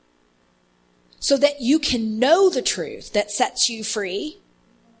so that you can know the truth that sets you free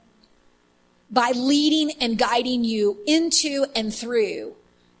by leading and guiding you into and through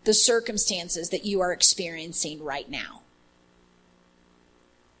the circumstances that you are experiencing right now?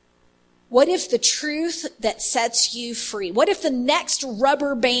 What if the truth that sets you free, what if the next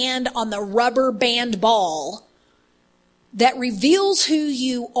rubber band on the rubber band ball that reveals who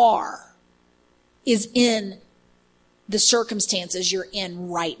you are is in the circumstances you're in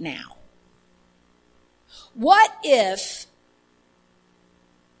right now? What if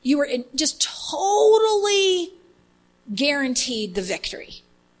you were just totally guaranteed the victory?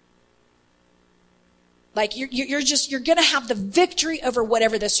 Like you're going to have the victory over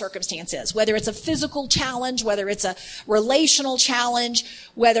whatever the circumstance is, whether it's a physical challenge, whether it's a relational challenge,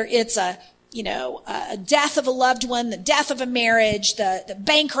 whether it's a death of a loved one, the death of a marriage, the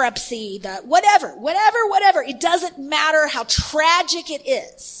bankruptcy, the whatever. It doesn't matter how tragic it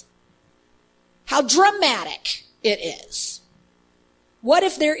is, how dramatic it is. What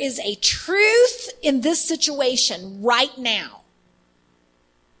if there is a truth in this situation right now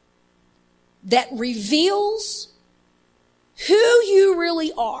that reveals who you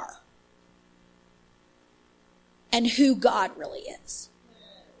really are and who God really is?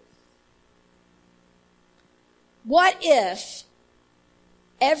 What if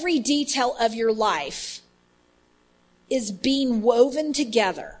every detail of your life is being woven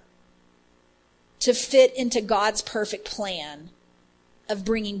together to fit into God's perfect plan of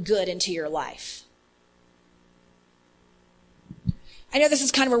bringing good into your life. I know this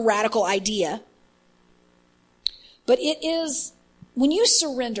is kind of a radical idea, but it is, when you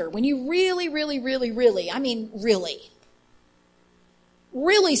surrender, when you really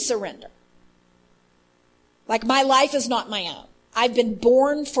surrender. Like, my life is not my own. I've been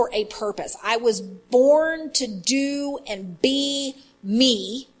born for a purpose. I was born to do and be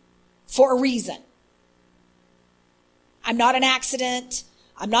me for a reason. I'm not an accident.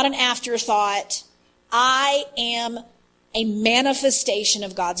 I'm not an afterthought. I am a manifestation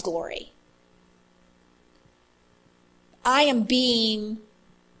of God's glory. I am being,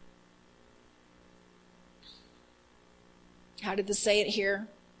 how did this say it here?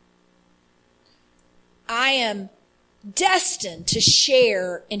 I am destined to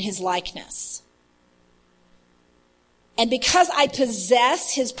share in his likeness. And because I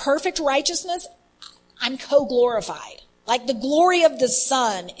possess his perfect righteousness, I'm co-glorified. Like, the glory of the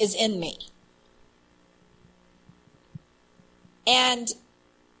Son is in me. And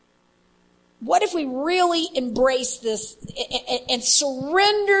what if we really embraced this and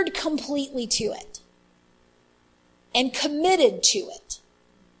surrendered completely to it and committed to it?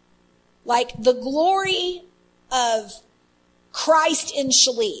 Like, the glory of Christ in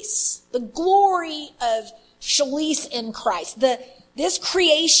Shalice, the glory of Shalice in Christ, this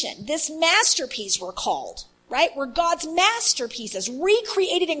creation, this masterpiece we're called, right? We're God's masterpieces,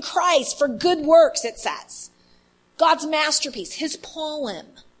 recreated in Christ for good works, it says. God's masterpiece, his poem.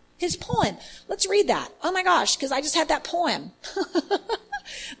 Let's read that. Oh my gosh, because I just had that poem.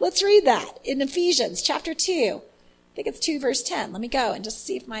 Let's read that in Ephesians chapter 2. I think it's 2 verse 10. Let me go and just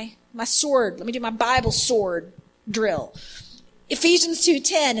see if my sword, let me do my Bible sword drill. Ephesians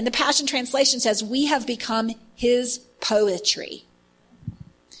 2:10 in the Passion Translation says, we have become his poetry.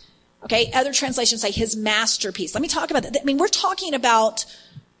 Okay, other translations say his masterpiece. Let me talk about that. I mean, we're talking about,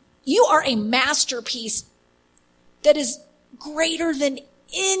 you are a masterpiece that is greater than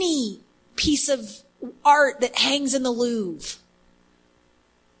any piece of art that hangs in the Louvre.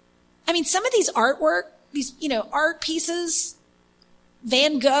 I mean, some of these artwork, these, art pieces,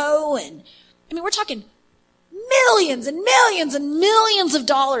 Van Gogh, and I mean, we're talking millions and millions and millions of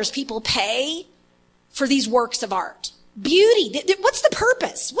dollars people pay for these works of art. Beauty. What's the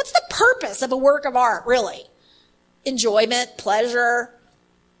purpose? What's the purpose of a work of art, really? Enjoyment, pleasure,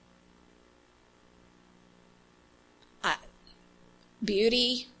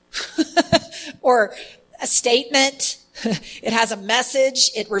 beauty, or a statement. It has a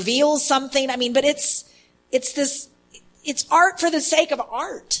message. It reveals something. I mean, but it's art for the sake of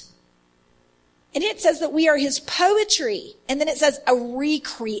art. And it says that we are his poetry. And then it says a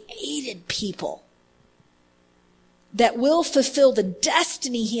recreated people that will fulfill the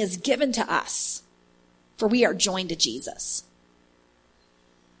destiny he has given to us. For we are joined to Jesus,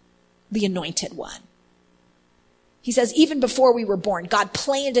 the anointed one. He says, even before we were born, God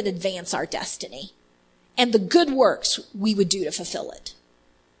planned in advance our destiny and the good works we would do to fulfill it.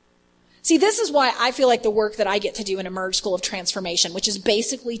 See, this is why I feel like the work that I get to do in Emerge School of Transformation, which is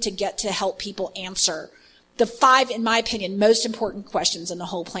basically to get to help people answer the 5, in my opinion, most important questions in the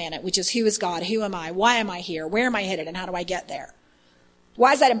whole planet, which is, who is God? Who am I? Why am I here? Where am I headed? And how do I get there?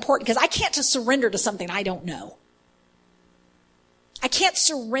 Why is that important? Because I can't just surrender to something I don't know. I can't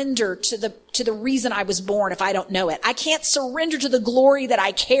surrender to the reason I was born if I don't know it. I can't surrender to the glory that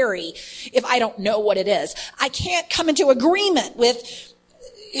I carry if I don't know what it is. I can't come into agreement with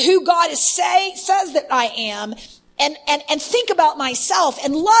who God says that I am and think about myself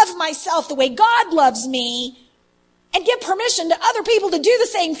and love myself the way God loves me and give permission to other people to do the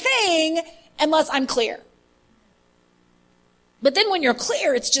same thing unless I'm clear. But then when you're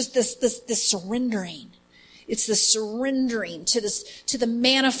clear, it's just this surrendering. It's the surrendering to the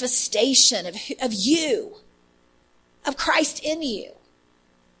manifestation of you, of Christ in you.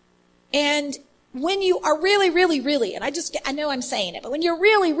 And when you are really, really, really, and I know I'm saying it, but when you're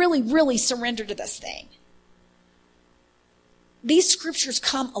really, really, really surrendered to this thing, these scriptures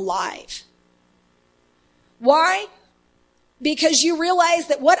come alive. Why? Because you realize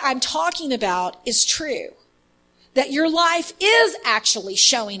that what I'm talking about is true. That your life is actually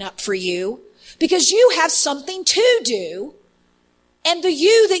showing up for you because you have something to do, and the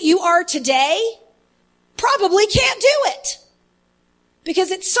you that you are today probably can't do it.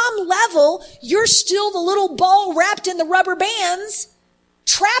 Because at some level, you're still the little ball wrapped in the rubber bands,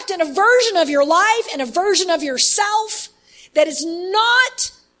 trapped in a version of your life and a version of yourself that does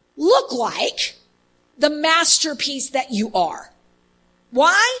not look like the masterpiece that you are.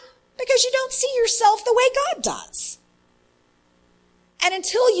 Why? Because you don't see yourself the way God does. And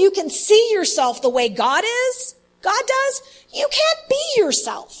until you can see yourself the way God does, you can't be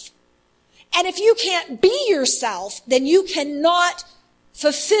yourself. And if you can't be yourself, then you cannot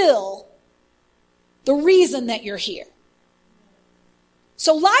fulfill the reason that you're here.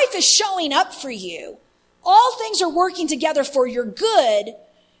 So life is showing up for you. All things are working together for your good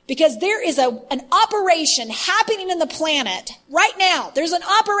because there is an operation happening in the planet right now. There's an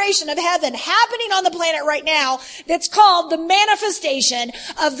operation of heaven happening on the planet right now that's called the manifestation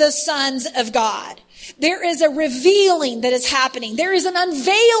of the sons of God. There is a revealing that is happening. There is an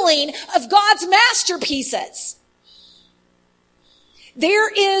unveiling of God's masterpieces.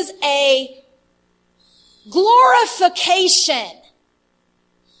 There is a glorification,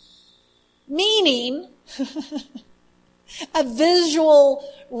 meaning a visual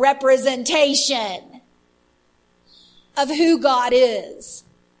representation of who God is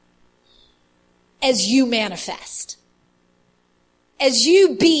as you manifest. As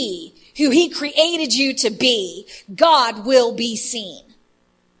you be who he created you to be, God will be seen.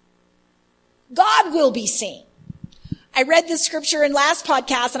 God will be seen. I read this scripture in last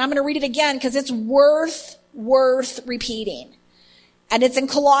podcast, and I'm going to read it again because it's worth repeating. And it's in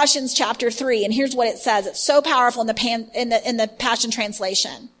Colossians chapter 3. And here's what it says. It's so powerful in the Passion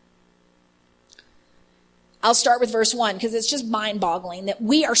Translation. I'll start with verse 1 because it's just mind-boggling that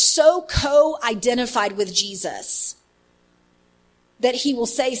we are so co-identified with Jesus that he will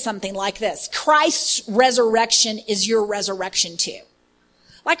say something like this. Christ's resurrection is your resurrection too.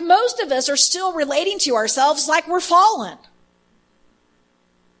 Like most of us are still relating to ourselves like we're fallen.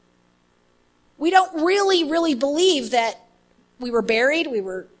 We don't really believe that we were buried. We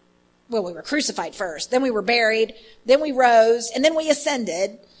were crucified first. Then we were buried. Then we rose. And then we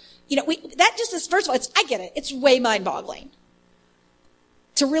ascended. That just is, first of all, I get it. It's way mind-boggling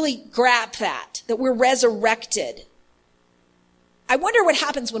to really grasp that we're resurrected. I wonder what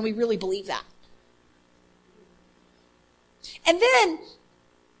happens when we really believe that. And then,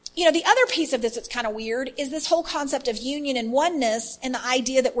 the other piece of this that's kind of weird is this whole concept of union and oneness and the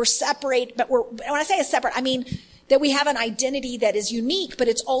idea that we're separate, but when I say separate, I mean that we have an identity that is unique, but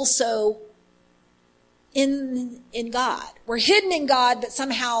it's also in God. We're hidden in God, but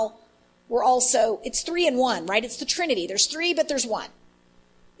somehow it's 3 in 1, right? It's the Trinity. There's 3, but there's 1.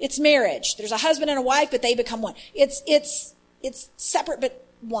 It's marriage. There's a husband and a wife, but they become one. It's separate, but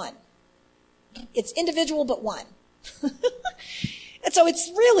one. It's individual, but one. And so it's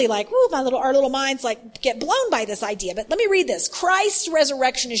really like, our little minds get blown by this idea. But let me read this. Christ's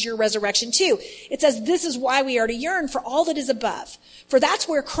resurrection is your resurrection too. It says, this is why we are to yearn for all that is above. For that's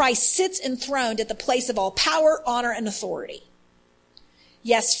where Christ sits enthroned at the place of all power, honor, and authority.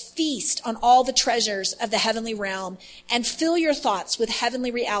 Yes, feast on all the treasures of the heavenly realm and fill your thoughts with heavenly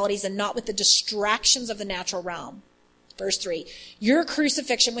realities and not with the distractions of the natural realm. Verse 3, your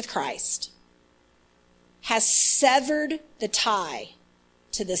crucifixion with Christ has severed the tie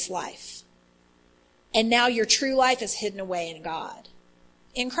to this life. And now your true life is hidden away in God,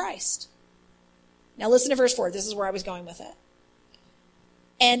 in Christ. Now listen to verse 4. This is where I was going with it.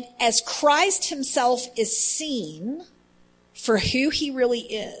 And as Christ himself is seen for who he really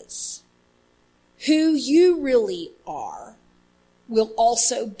is, who you really are will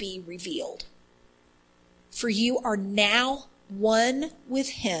also be revealed. For you are now one with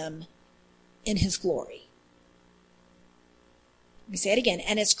him in his glory. Let me say it again.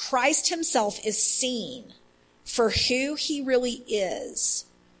 And as Christ himself is seen for who he really is,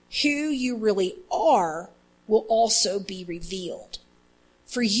 who you really are will also be revealed.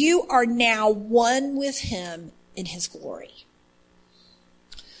 For you are now one with him in his glory.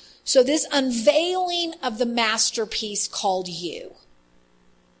 So this unveiling of the masterpiece called you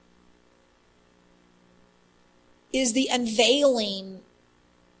is the unveiling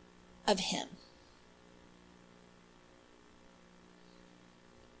of him.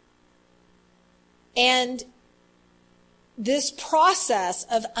 And this process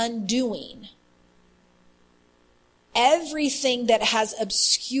of undoing everything that has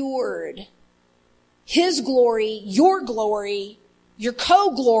obscured his glory, your co-glory, you're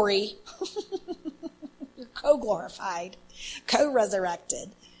co-glorified,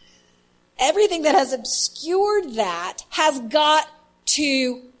 co-resurrected. Everything that has obscured that has got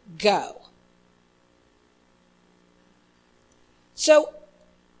to go. So,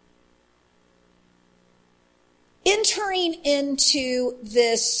 entering into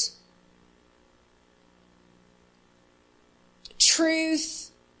this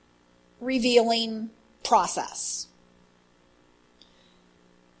truth revealing process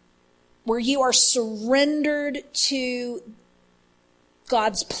where you are surrendered to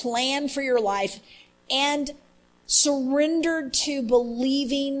God's plan for your life and surrendered to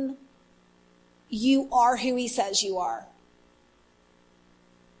believing you are who he says you are,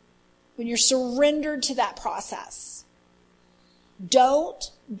 when you're surrendered to that process,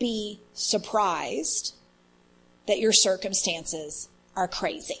 don't be surprised that your circumstances are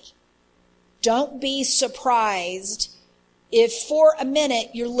crazy. Don't be surprised if for a minute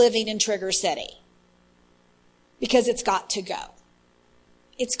you're living in Trigger City, because it's got to go.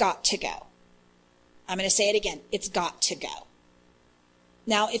 It's got to go. I'm going to say it again. It's got to go.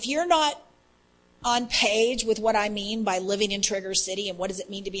 Now, if you're not on page with what I mean by living in Trigger City and what does it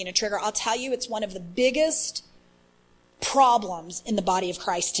mean to be in a trigger, I'll tell you it's one of the biggest problems in the body of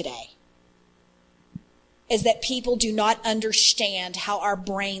Christ today, is that people do not understand how our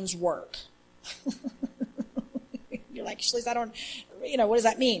brains work. You're like, Shalise, I don't, what does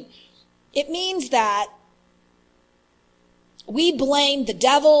that mean? It means that we blame the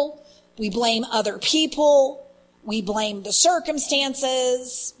devil, we blame other people, we blame the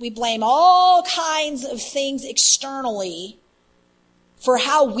circumstances, we blame all kinds of things externally for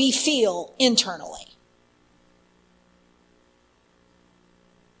how we feel internally.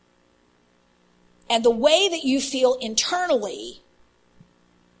 And the way that you feel internally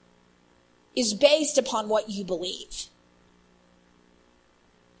is based upon what you believe.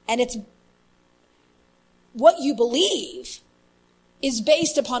 And it's what you believe is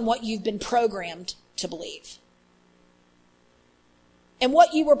based upon what you've been programmed to believe. And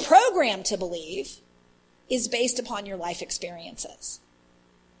what you were programmed to believe is based upon your life experiences.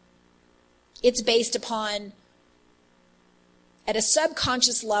 It's based upon, at a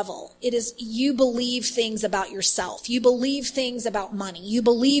subconscious level, it is you believe things about yourself. You believe things about money. You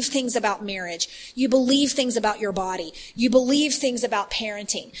believe things about marriage. You believe things about your body. You believe things about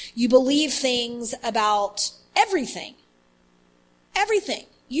parenting. You believe things about everything. Everything.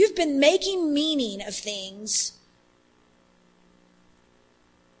 You've been making meaning of things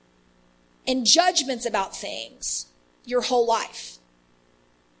and judgments about things your whole life.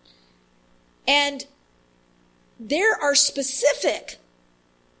 And there are specific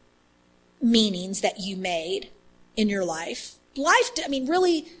meanings that you made in your life.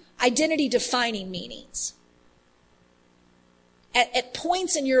 Really identity defining meanings. At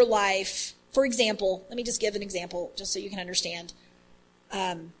points in your life, for example, let me just give an example just so you can understand.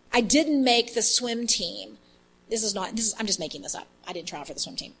 I didn't make the swim team. I'm just making this up. I didn't try out for the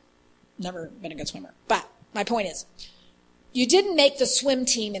swim team. Never been a good swimmer. But my point is, you didn't make the swim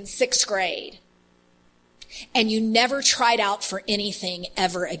team in 6th grade, and you never tried out for anything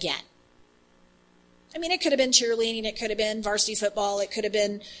ever again. It could have been cheerleading, it could have been varsity football, it could have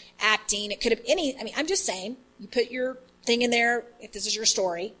been acting, it could have I'm just saying, you put your thing in there if this is your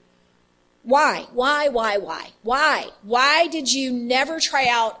story. Why? Why did you never try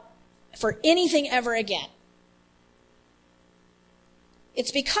out for anything ever again?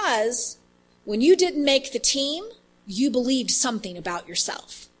 It's because when you didn't make the team, you believed something about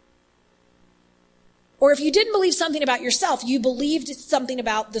yourself. Or if you didn't believe something about yourself, you believed something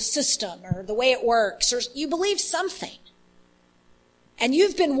about the system or the way it works, or you believed something. And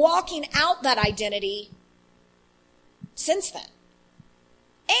you've been walking out that identity since then.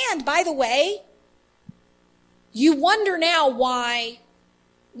 And by the way, you wonder now why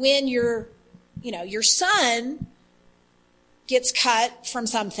when your son gets cut from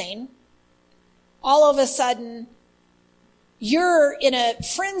something, all of a sudden you're in a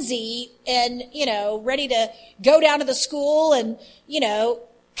frenzy and, ready to go down to the school and,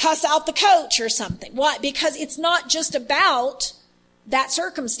 cuss out the coach or something. Why? Because it's not just about that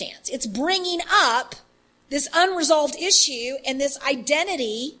circumstance. It's bringing up this unresolved issue and this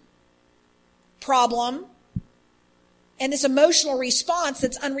identity problem and this emotional response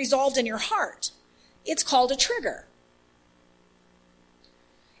that's unresolved in your heart. It's called a trigger.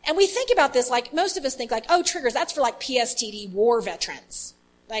 And we think about this most of us think triggers, that's for PSTD war veterans.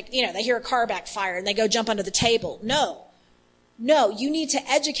 They hear a car backfire and they go jump under the table. No, you need to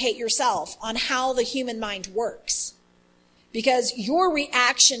educate yourself on how the human mind works. Because your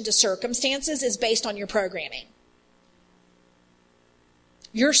reaction to circumstances is based on your programming.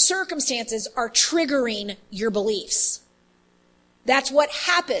 Your circumstances are triggering your beliefs. That's what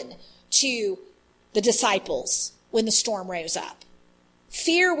happened to the disciples when the storm rose up.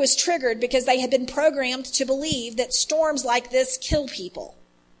 Fear was triggered because they had been programmed to believe that storms like this kill people.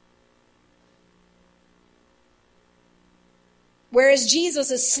 Whereas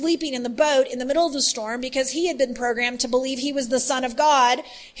Jesus is sleeping in the boat in the middle of the storm because he had been programmed to believe he was the Son of God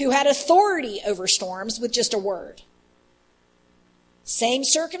who had authority over storms with just a word. Same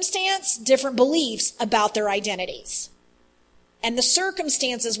circumstance, different beliefs about their identities. And the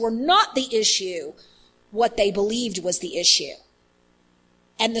circumstances were not the issue what they believed was the issue.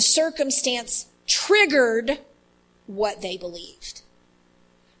 And the circumstance triggered what they believed.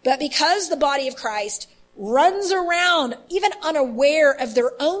 But because the body of Christ runs around even unaware of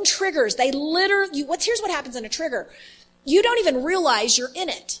their own triggers, here's what happens in a trigger. You don't even realize you're in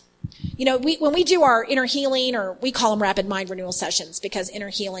it. You know, when we do our inner healing, or we call them rapid mind renewal sessions, because inner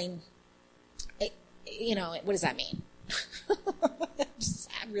healing, what does that mean?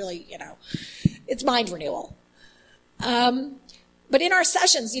 Really, it's mind renewal. But in our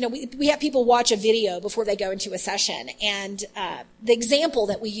sessions, we have people watch a video before they go into a session. And the example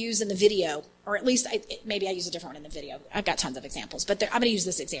that we use in the video, or at least maybe I use a different one in the video. I've got tons of examples, but I'm going to use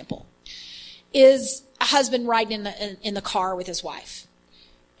this example, is a husband riding in the car with his wife.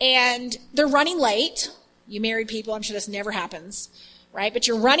 And they're running late. You married people, I'm sure this never happens, right? But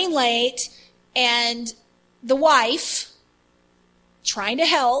you're running late, and the wife, trying to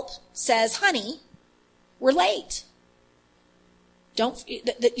help, says, honey, we're late.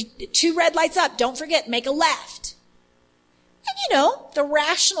 Two red lights up. Don't forget, make a left. And the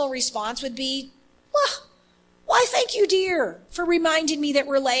rational response would be, well, why, thank you, dear, for reminding me that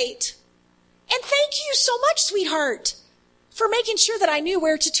we're late. And thank you so much, sweetheart, for making sure that I knew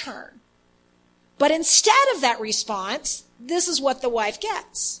where to turn. But instead of that response, this is what the wife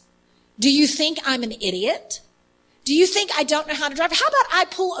gets. Do you think I'm an idiot? Do you think I don't know how to drive? How about I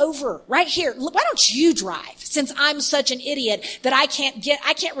pull over right here? Why don't you drive, since I'm such an idiot that I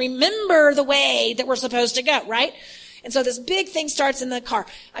can't remember the way that we're supposed to go, right? And so this big thing starts in the car.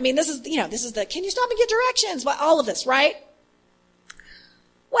 I mean, this is the, can you stop and get directions? Well, all of this, right?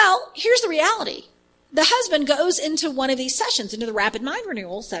 Well, here's the reality. The husband goes into one of these sessions, into the rapid mind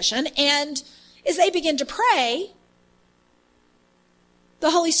renewal session, and as they begin to pray,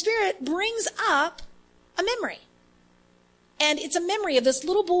 the Holy Spirit brings up a memory. And it's a memory of this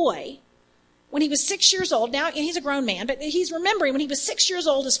little boy when he was 6 years old. Now, he's a grown man, but he's remembering when he was 6 years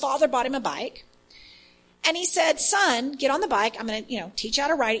old, his father bought him a bike. And he said, son, get on the bike. I'm going to, teach you how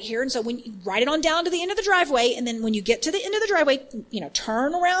to ride it here. And so when you ride it on down to the end of the driveway, and then when you get to the end of the driveway,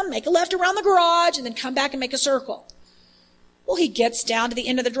 turn around, make a left around the garage, and then come back and make a circle. Well, he gets down to the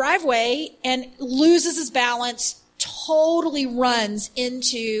end of the driveway and loses his balance, totally runs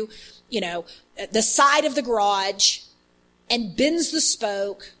into, the side of the garage, and bends the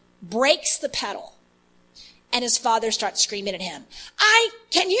spoke, breaks the pedal. And his father starts screaming at him,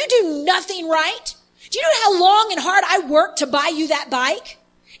 can you do nothing right? Do you know how long and hard I worked to buy you that bike?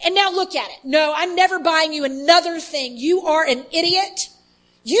 And now look at it. No, I'm never buying you another thing. You are an idiot.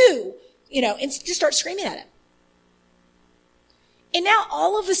 And just start screaming at him. And now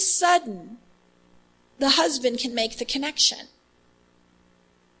all of a sudden, the husband can make the connection.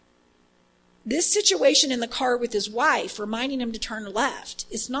 This situation in the car with his wife, reminding him to turn left,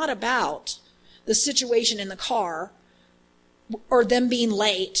 is not about the situation in the car or them being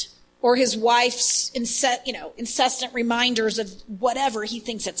late or his wife's incessant reminders of whatever he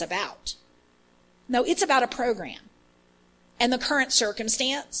thinks it's about. No, it's about a program. And the current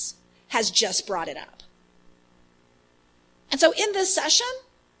circumstance has just brought it up. And so in this session,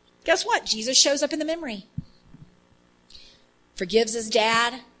 guess what? Jesus shows up in the memory. Forgives his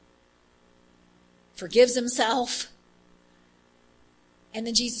dad. Forgives himself. And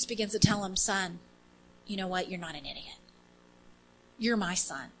then Jesus begins to tell him, son, you know what? You're not an idiot. You're my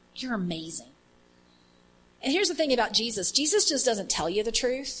son. You're amazing. And here's the thing about Jesus. Jesus just doesn't tell you the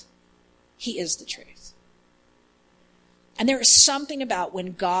truth. He is the truth. And there is something about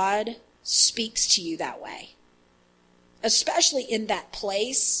when God speaks to you that way, especially in that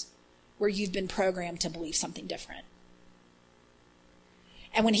place where you've been programmed to believe something different.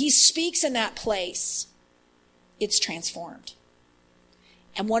 And when he speaks in that place, it's transformed.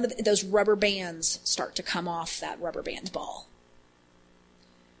 And one of those rubber bands start to come off that rubber band ball.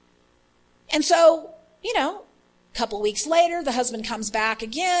 And so, a couple weeks later, the husband comes back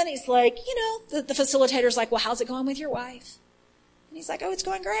again. He's like, the facilitator's like, well, how's it going with your wife? And he's like, oh, it's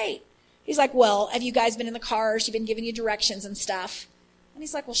going great. He's like, well, have you guys been in the car? She's been giving you directions and stuff. And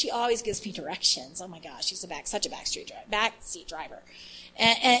he's like, well, she always gives me directions. Oh my gosh, she's such a backseat driver.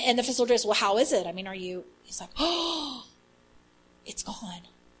 And the facilitator says, well, how is it? I mean, he's like, oh, it's gone.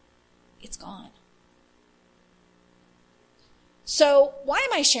 It's gone. So why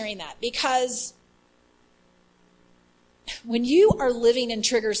am I sharing that? Because when you are living in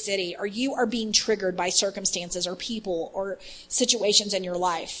Trigger City, or you are being triggered by circumstances or people or situations in your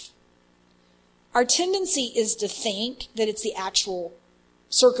life, our tendency is to think that it's the actual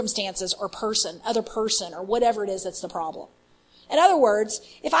circumstances or other person, or whatever it is that's the problem. In other words,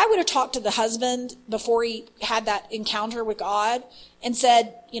 if I would have talked to the husband before he had that encounter with God and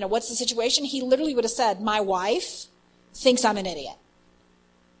said, what's the situation? He literally would have said, my wife thinks I'm an idiot.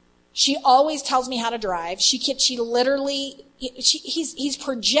 She always tells me how to drive. He's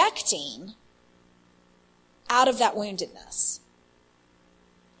projecting out of that woundedness.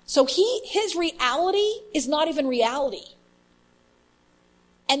 So his reality is not even reality.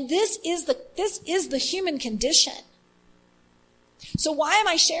 And this is the human condition. So why am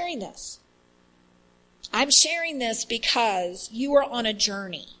I sharing this? I'm sharing this because you are on a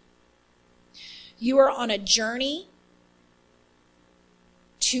journey. You are on a journey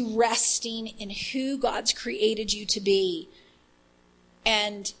to resting in who God's created you to be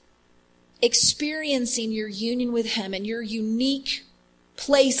and experiencing your union with him and your unique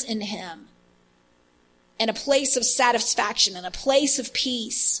place in him and a place of satisfaction and a place of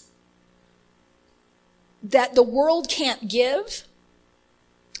peace that the world can't give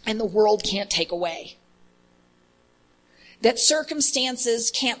and the world can't take away. That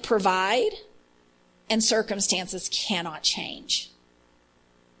circumstances can't provide and circumstances cannot change.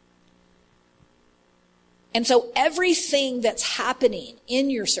 And so everything that's happening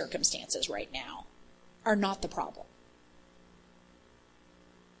in your circumstances right now are not the problem.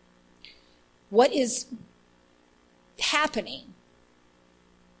 What is happening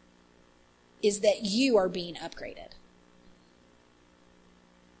is that you are being upgraded.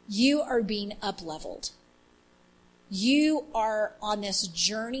 You are being up-leveled. You are on this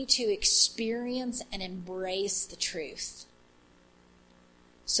journey to experience and embrace the truth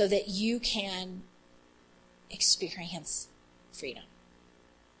so that you can experience freedom.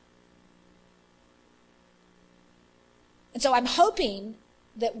 And so I'm hoping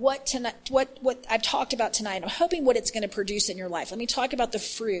that what I've talked about tonight, I'm hoping what it's going to produce in your life. Let me talk about the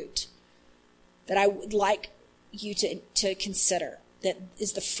fruit that I would like you to consider, that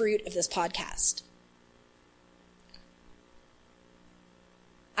is the fruit of this podcast.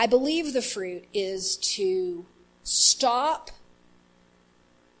 I believe the fruit is to stop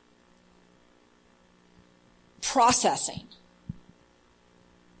processing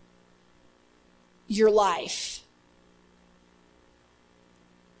your life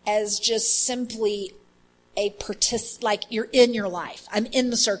as just simply like you're in your life. I'm in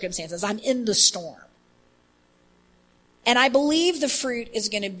the circumstances. I'm in the storm. And I believe the fruit is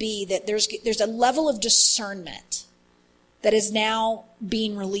going to be that there's a level of discernment that is now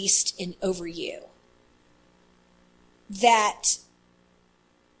being released over you that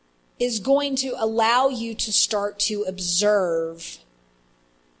is going to allow you to start to observe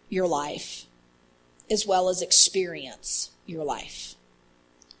your life as well as experience your life.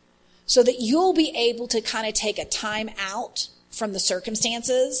 So that you'll be able to kind of take a time out from the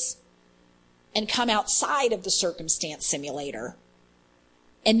circumstances and come outside of the circumstance simulator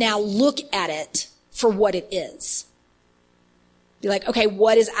and now look at it for what it is. Be like, okay,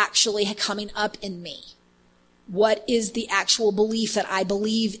 what is actually coming up in me? What is the actual belief that I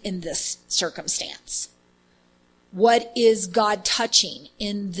believe in this circumstance? What is God touching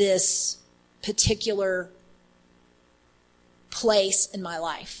in this particular place in my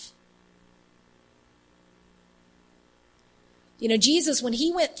life? Jesus, when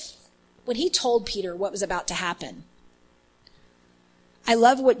he told Peter what was about to happen, I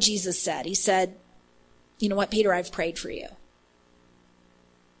love what Jesus said. He said, you know what, Peter, I've prayed for you.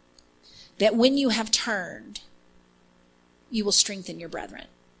 That when you have turned, you will strengthen your brethren.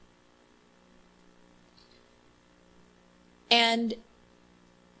 And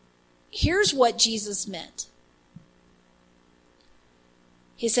here's what Jesus meant.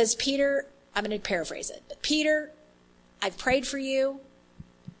 He says, Peter, I'm going to paraphrase it, but Peter, I've prayed for you.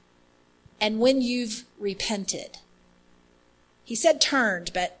 And when you've repented, he said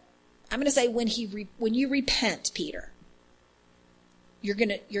turned, but I'm going to say when you repent, Peter, you're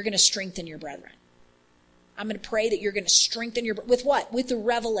going to strengthen your brethren. I'm going to pray that you're going to strengthen with what? With the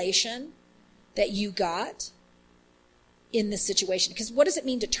revelation that you got in this situation. Because what does it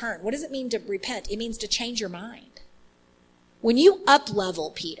mean to turn? What does it mean to repent? It means to change your mind. When you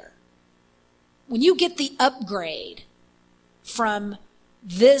up-level, Peter, when you get the upgrade from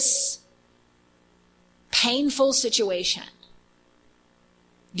this painful situation,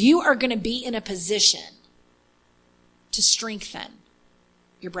 you are going to be in a position to strengthen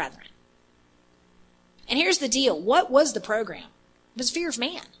your brethren. And here's the deal. What was the program? It was fear of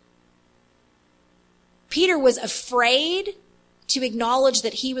man. Peter was afraid to acknowledge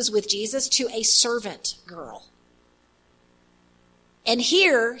that he was with Jesus to a servant girl. And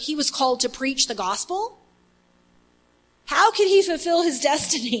here he was called to preach the gospel. How could he fulfill his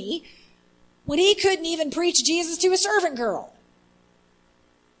destiny when he couldn't even preach Jesus to a servant girl?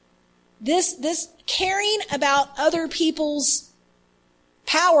 this caring about other people's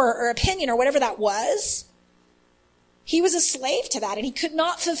power or opinion or whatever that was, he was a slave to that, and he could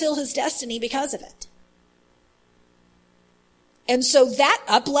not fulfill his destiny because of it. And so that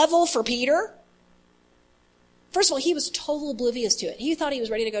up level for Peter, first of all, he was totally oblivious to it. He thought he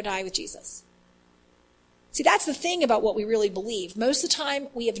was ready to go die with Jesus. See, that's the thing about what we really believe. Most of the time,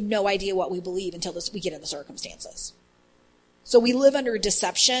 we have no idea what we believe until we get in the circumstances. So we live under a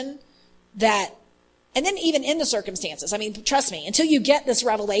deception that, and then even in the circumstances, I mean, trust me, until you get this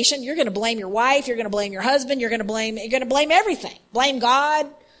revelation, you're going to blame your wife, you're going to blame your husband, you're going to blame everything. Blame God.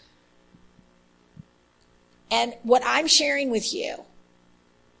 And what I'm sharing with you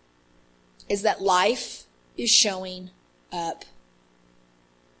is that life is showing up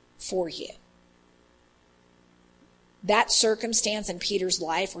for you. That circumstance in Peter's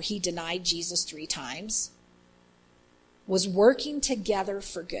life where he denied Jesus 3 times was working together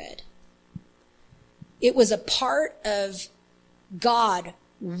for good. It was a part of God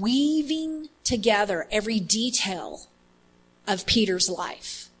weaving together every detail of Peter's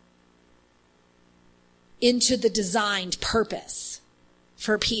life into the designed purpose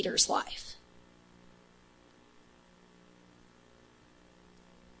for Peter's life.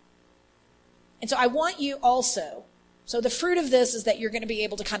 And so I want you also, so the fruit of this is that you're going to be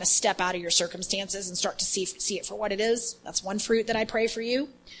able to kind of step out of your circumstances and start to see it for what it is. That's one fruit that I pray for you.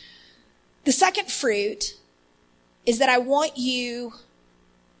 The second fruit is that I want you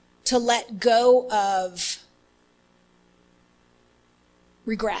to let go of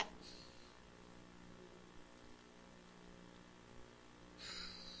regret.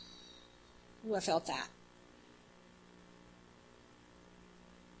 Ooh, I felt that.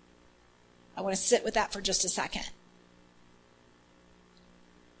 I want to sit with that for just a second.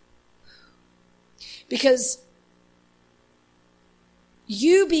 Because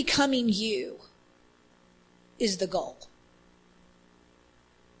you becoming you is the goal.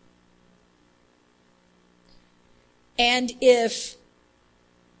 And if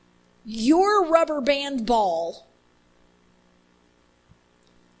your rubber band ball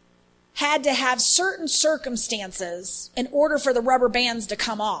had to have certain circumstances in order for the rubber bands to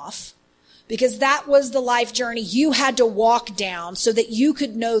come off, because that was the life journey you had to walk down so that you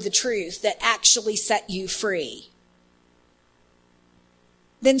could know the truth that actually set you free,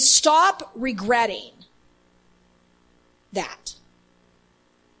 then stop regretting that.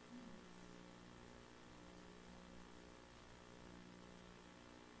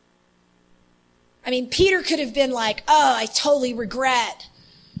 I mean, Peter could have been like, oh, I totally regret.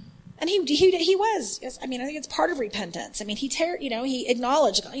 And he was. I mean, I think it's part of repentance. I mean, he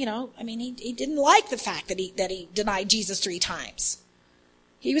acknowledged, I mean, he didn't like the fact that he denied Jesus 3 times.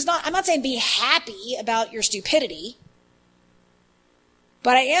 I'm not saying be happy about your stupidity,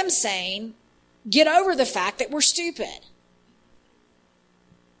 but I am saying get over the fact that we're stupid.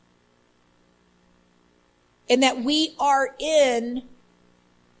 And that we're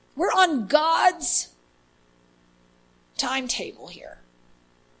on God's timetable here.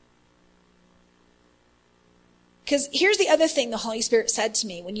 Because here's the other thing the Holy Spirit said to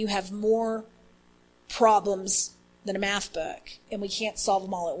me when you have more problems than a math book and we can't solve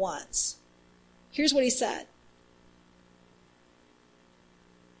them all at once. Here's what he said.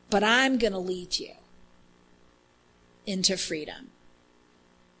 But I'm going to lead you into freedom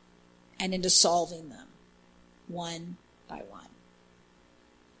and into solving them one by one.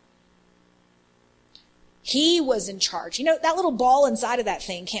 He was in charge. That little ball inside of that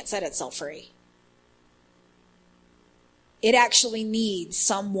thing can't set itself free. It actually needs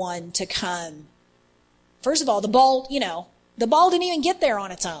someone to come. First of all, the ball didn't even get there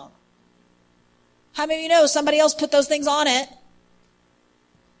on its own. How many of you know somebody else put those things on it?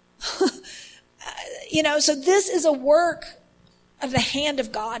 So this is a work of the hand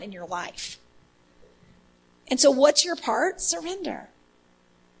of God in your life. And so what's your part? Surrender.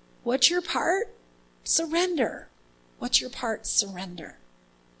 What's your part? Surrender. What's your part? Surrender.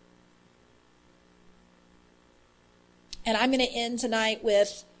 And I'm going to end tonight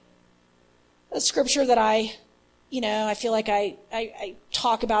with a scripture that I feel like I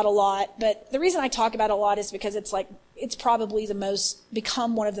talk about a lot. But the reason I talk about it a lot is because it's probably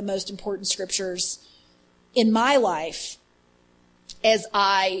become one of the most important scriptures in my life as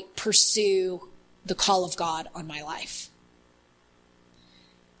I pursue the call of God on my life.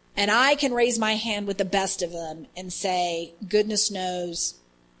 And I can raise my hand with the best of them and say, goodness knows,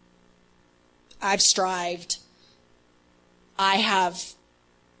 I've strived. I have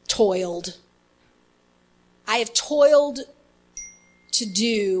toiled. I have toiled to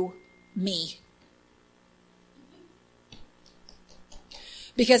do me.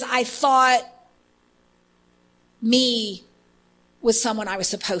 because I thought me was someone I was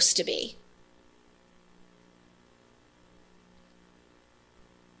supposed to be.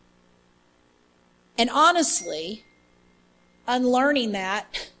 And honestly, unlearning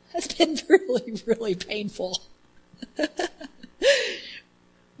that has been really, really painful.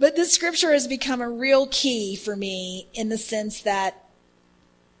 But this scripture has become a real key for me in the sense that,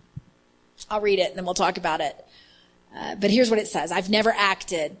 I'll read it and then we'll talk about it. But here's what it says. I've never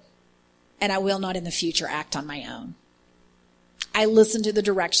acted, and I will not in the future act on my own. I listen to the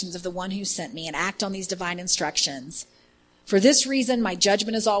directions of the one who sent me and act on these divine instructions. For this reason, my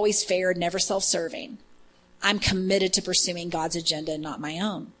judgment is always fair and never self-serving. I'm committed to pursuing God's agenda and not my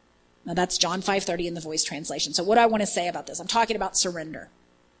own. Now that's John 5:30 in the Voice translation. So what do I want to say about this? I'm talking about surrender.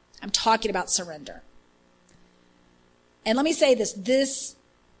 I'm talking about surrender. And let me say this. This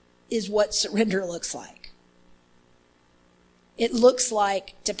is what surrender looks like. It looks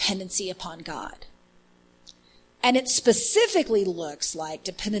like dependency upon God. And it specifically looks like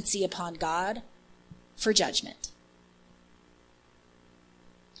dependency upon God for judgment.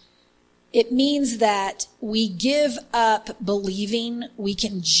 It means that we give up believing we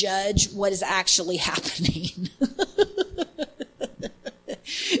can judge what is actually happening.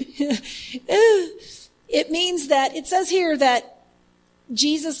 It means that it says here that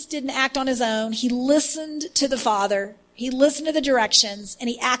Jesus didn't act on his own. He listened to the Father. He listened to the directions and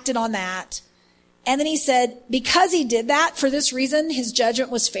he acted on that. And then he said, because he did that, for this reason, his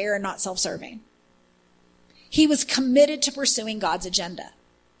judgment was fair and not self-serving. He was committed to pursuing God's agenda.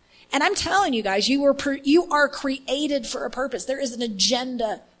 And I'm telling you guys, you are created for a purpose. There is an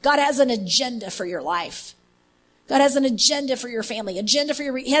agenda. God has an agenda for your life. God has an agenda for your family, agenda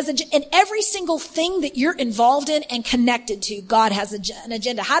for he has and every single thing that you're involved in and connected to, God has an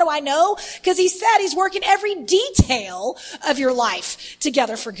agenda. How do I know? Because he said he's working every detail of your life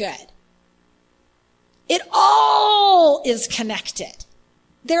together for good. It all is connected.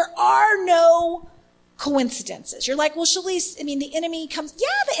 There are no coincidences. You're like, well, Shalise, the enemy comes.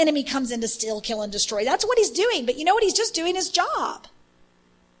 Yeah, the enemy comes in to steal, kill, and destroy. That's what he's doing. But you know what? He's just doing his job.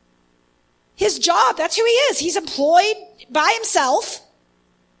 His job, that's who he is. He's employed by himself.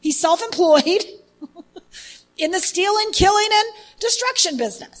 He's self-employed in the stealing, killing, and destruction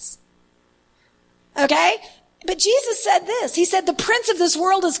business. Okay? But Jesus said this. He said, the prince of this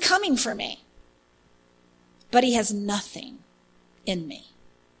world is coming for me, but he has nothing in me.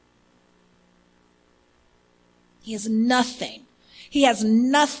 He has nothing. He has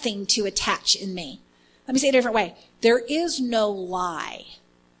nothing to attach in me. Let me say it a different way. There is no lie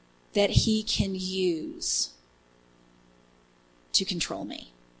that he can use to control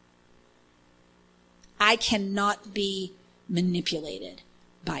me. I cannot be manipulated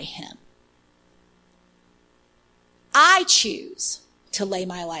by him. I choose to lay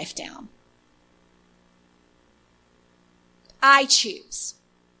my life down. I choose.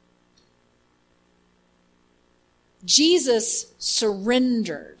 Jesus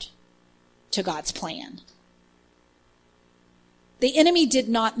surrendered to God's plan. The enemy did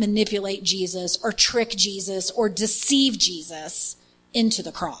not manipulate Jesus or trick Jesus or deceive Jesus into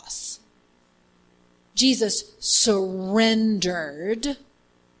the cross. Jesus surrendered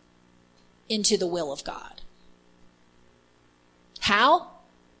into the will of God. How?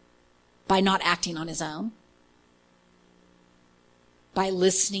 By not acting on his own. By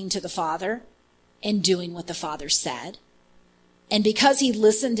listening to the Father and doing what the Father said. And because he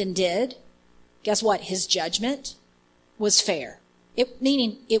listened and did, guess what? His judgment was fair.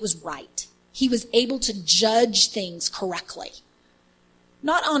 Meaning it was right. He was able to judge things correctly.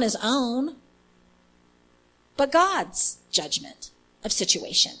 Not on his own, but God's judgment of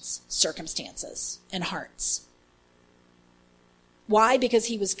situations, circumstances, and hearts. Why? Because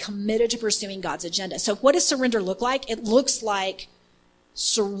he was committed to pursuing God's agenda. So what does surrender look like? It looks like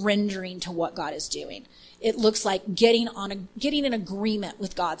surrendering to what God is doing. It looks like getting in agreement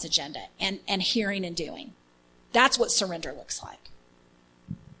with God's agenda and hearing and doing. That's what surrender looks like.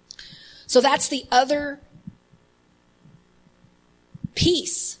 So that's the other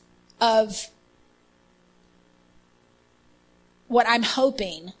piece of what I'm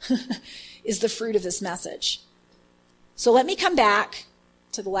hoping is the fruit of this message. So let me come back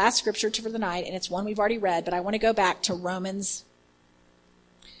to the last scripture for the night, and it's one we've already read, but I want to go back to Romans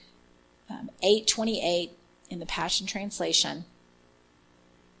 8:28 in the Passion Translation,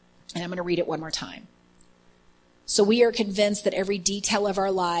 and I'm going to read it one more time. So we are convinced that every detail of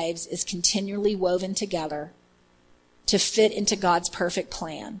our lives is continually woven together to fit into God's perfect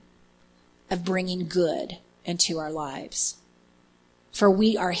plan of bringing good into our lives. For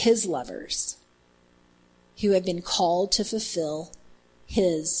we are his lovers who have been called to fulfill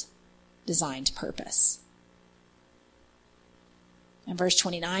his designed purpose. In verse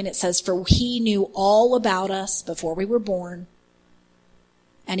 29, it says, "For he knew all about us before we were born,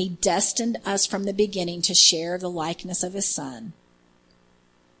 and he destined us from the beginning to share the likeness of his Son."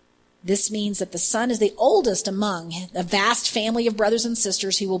 This means that the Son is the oldest among a vast family of brothers and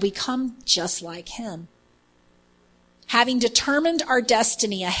sisters who will become just like him. Having determined our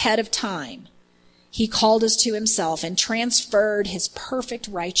destiny ahead of time, he called us to himself and transferred his perfect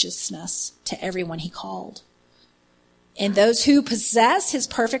righteousness to everyone he called. And those who possess his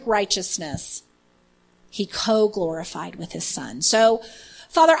perfect righteousness, he co-glorified with his Son. So,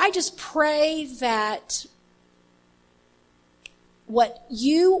 Father, I just pray that what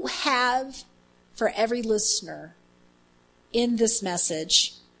you have for every listener in this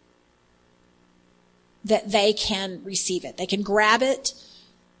message, that they can receive it. They can grab it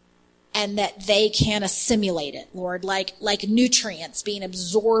and that they can assimilate it, Lord, like nutrients being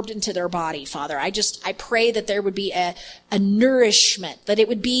absorbed into their body, Father. I pray that there would be a nourishment, that it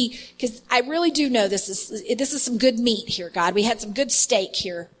would be, because I really do know this is some good meat here, God. We had some good steak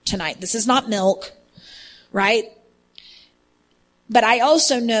here tonight. This is not milk, right? But I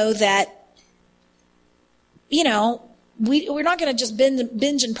also know that, we're not going to just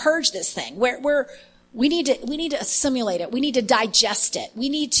binge and purge this thing. We need to assimilate it. We need to digest it. We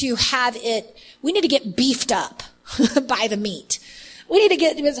need to get beefed up by the meat.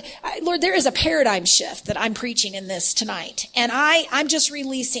 Lord, there is a paradigm shift that I'm preaching in this tonight. And I'm just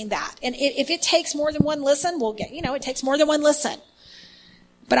releasing that. And if it takes more than one listen, it takes more than one listen.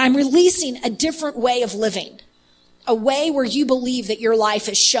 But I'm releasing a different way of living. A way where you believe that your life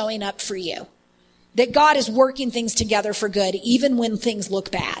is showing up for you. That God is working things together for good, even when things look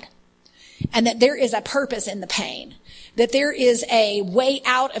bad. And that there is a purpose in the pain. That there is a way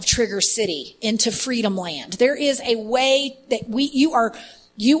out of Trigger City into Freedom Land. There is a way that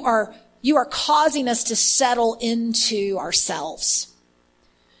you are causing us to settle into ourselves.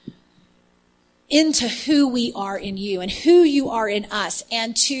 Into who we are in you and who you are in us,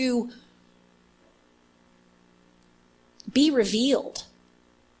 and to be revealed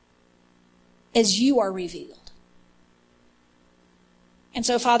as you are revealed. And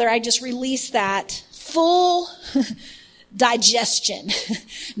so, Father, I just release that full digestion.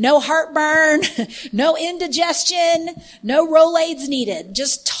 No heartburn, no indigestion, no Rolaids needed.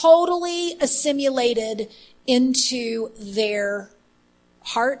 Just totally assimilated into their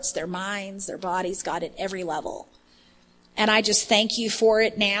hearts, their minds, their bodies, God, at every level. And I just thank you for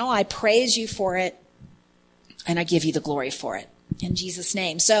it now. I praise you for it. And I give you the glory for it in Jesus'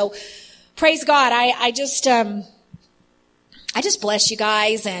 name. So praise God. I just bless you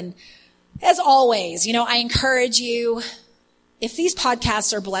guys. And as always, I encourage you, if these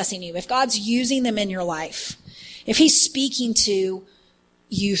podcasts are blessing you, if God's using them in your life, if he's speaking to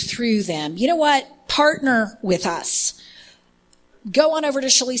you through them, you know what? Partner with us. Go on over to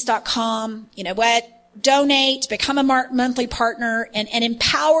Shalise.com. You know what? Donate, become a monthly partner, and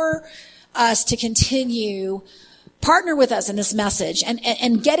empower us to continue, partner with us in this message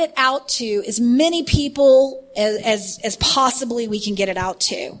and get it out to as many people as possibly we can get it out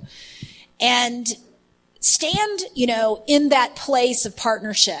to. And stand, in that place of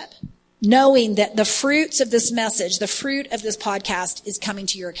partnership, knowing that the fruits of this message, the fruit of this podcast is coming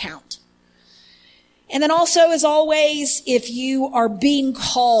to your account. And then also, as always, if you are being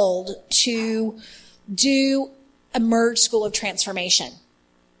called to do Emerge School of Transformation,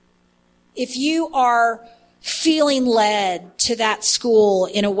 if you are feeling led to that school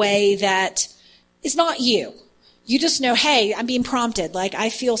in a way that is not you, you just know, hey, I'm being prompted. Like, I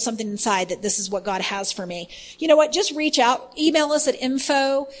feel something inside that this is what God has for me. You know what? Just reach out. Email us at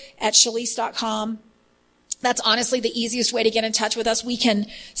info@shalise.com. That's honestly the easiest way to get in touch with us. We can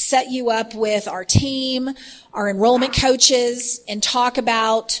set you up with our team, our enrollment coaches, and talk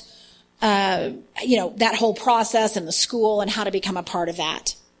about, that whole process and the school and how to become a part of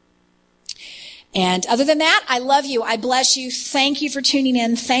that. And other than that, I love you. I bless you. Thank you for tuning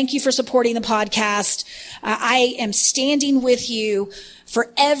in. Thank you for supporting the podcast. I am standing with you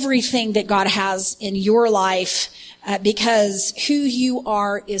for everything that God has in your life, because who you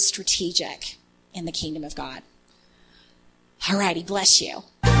are is strategic in the kingdom of God. All righty. Bless you.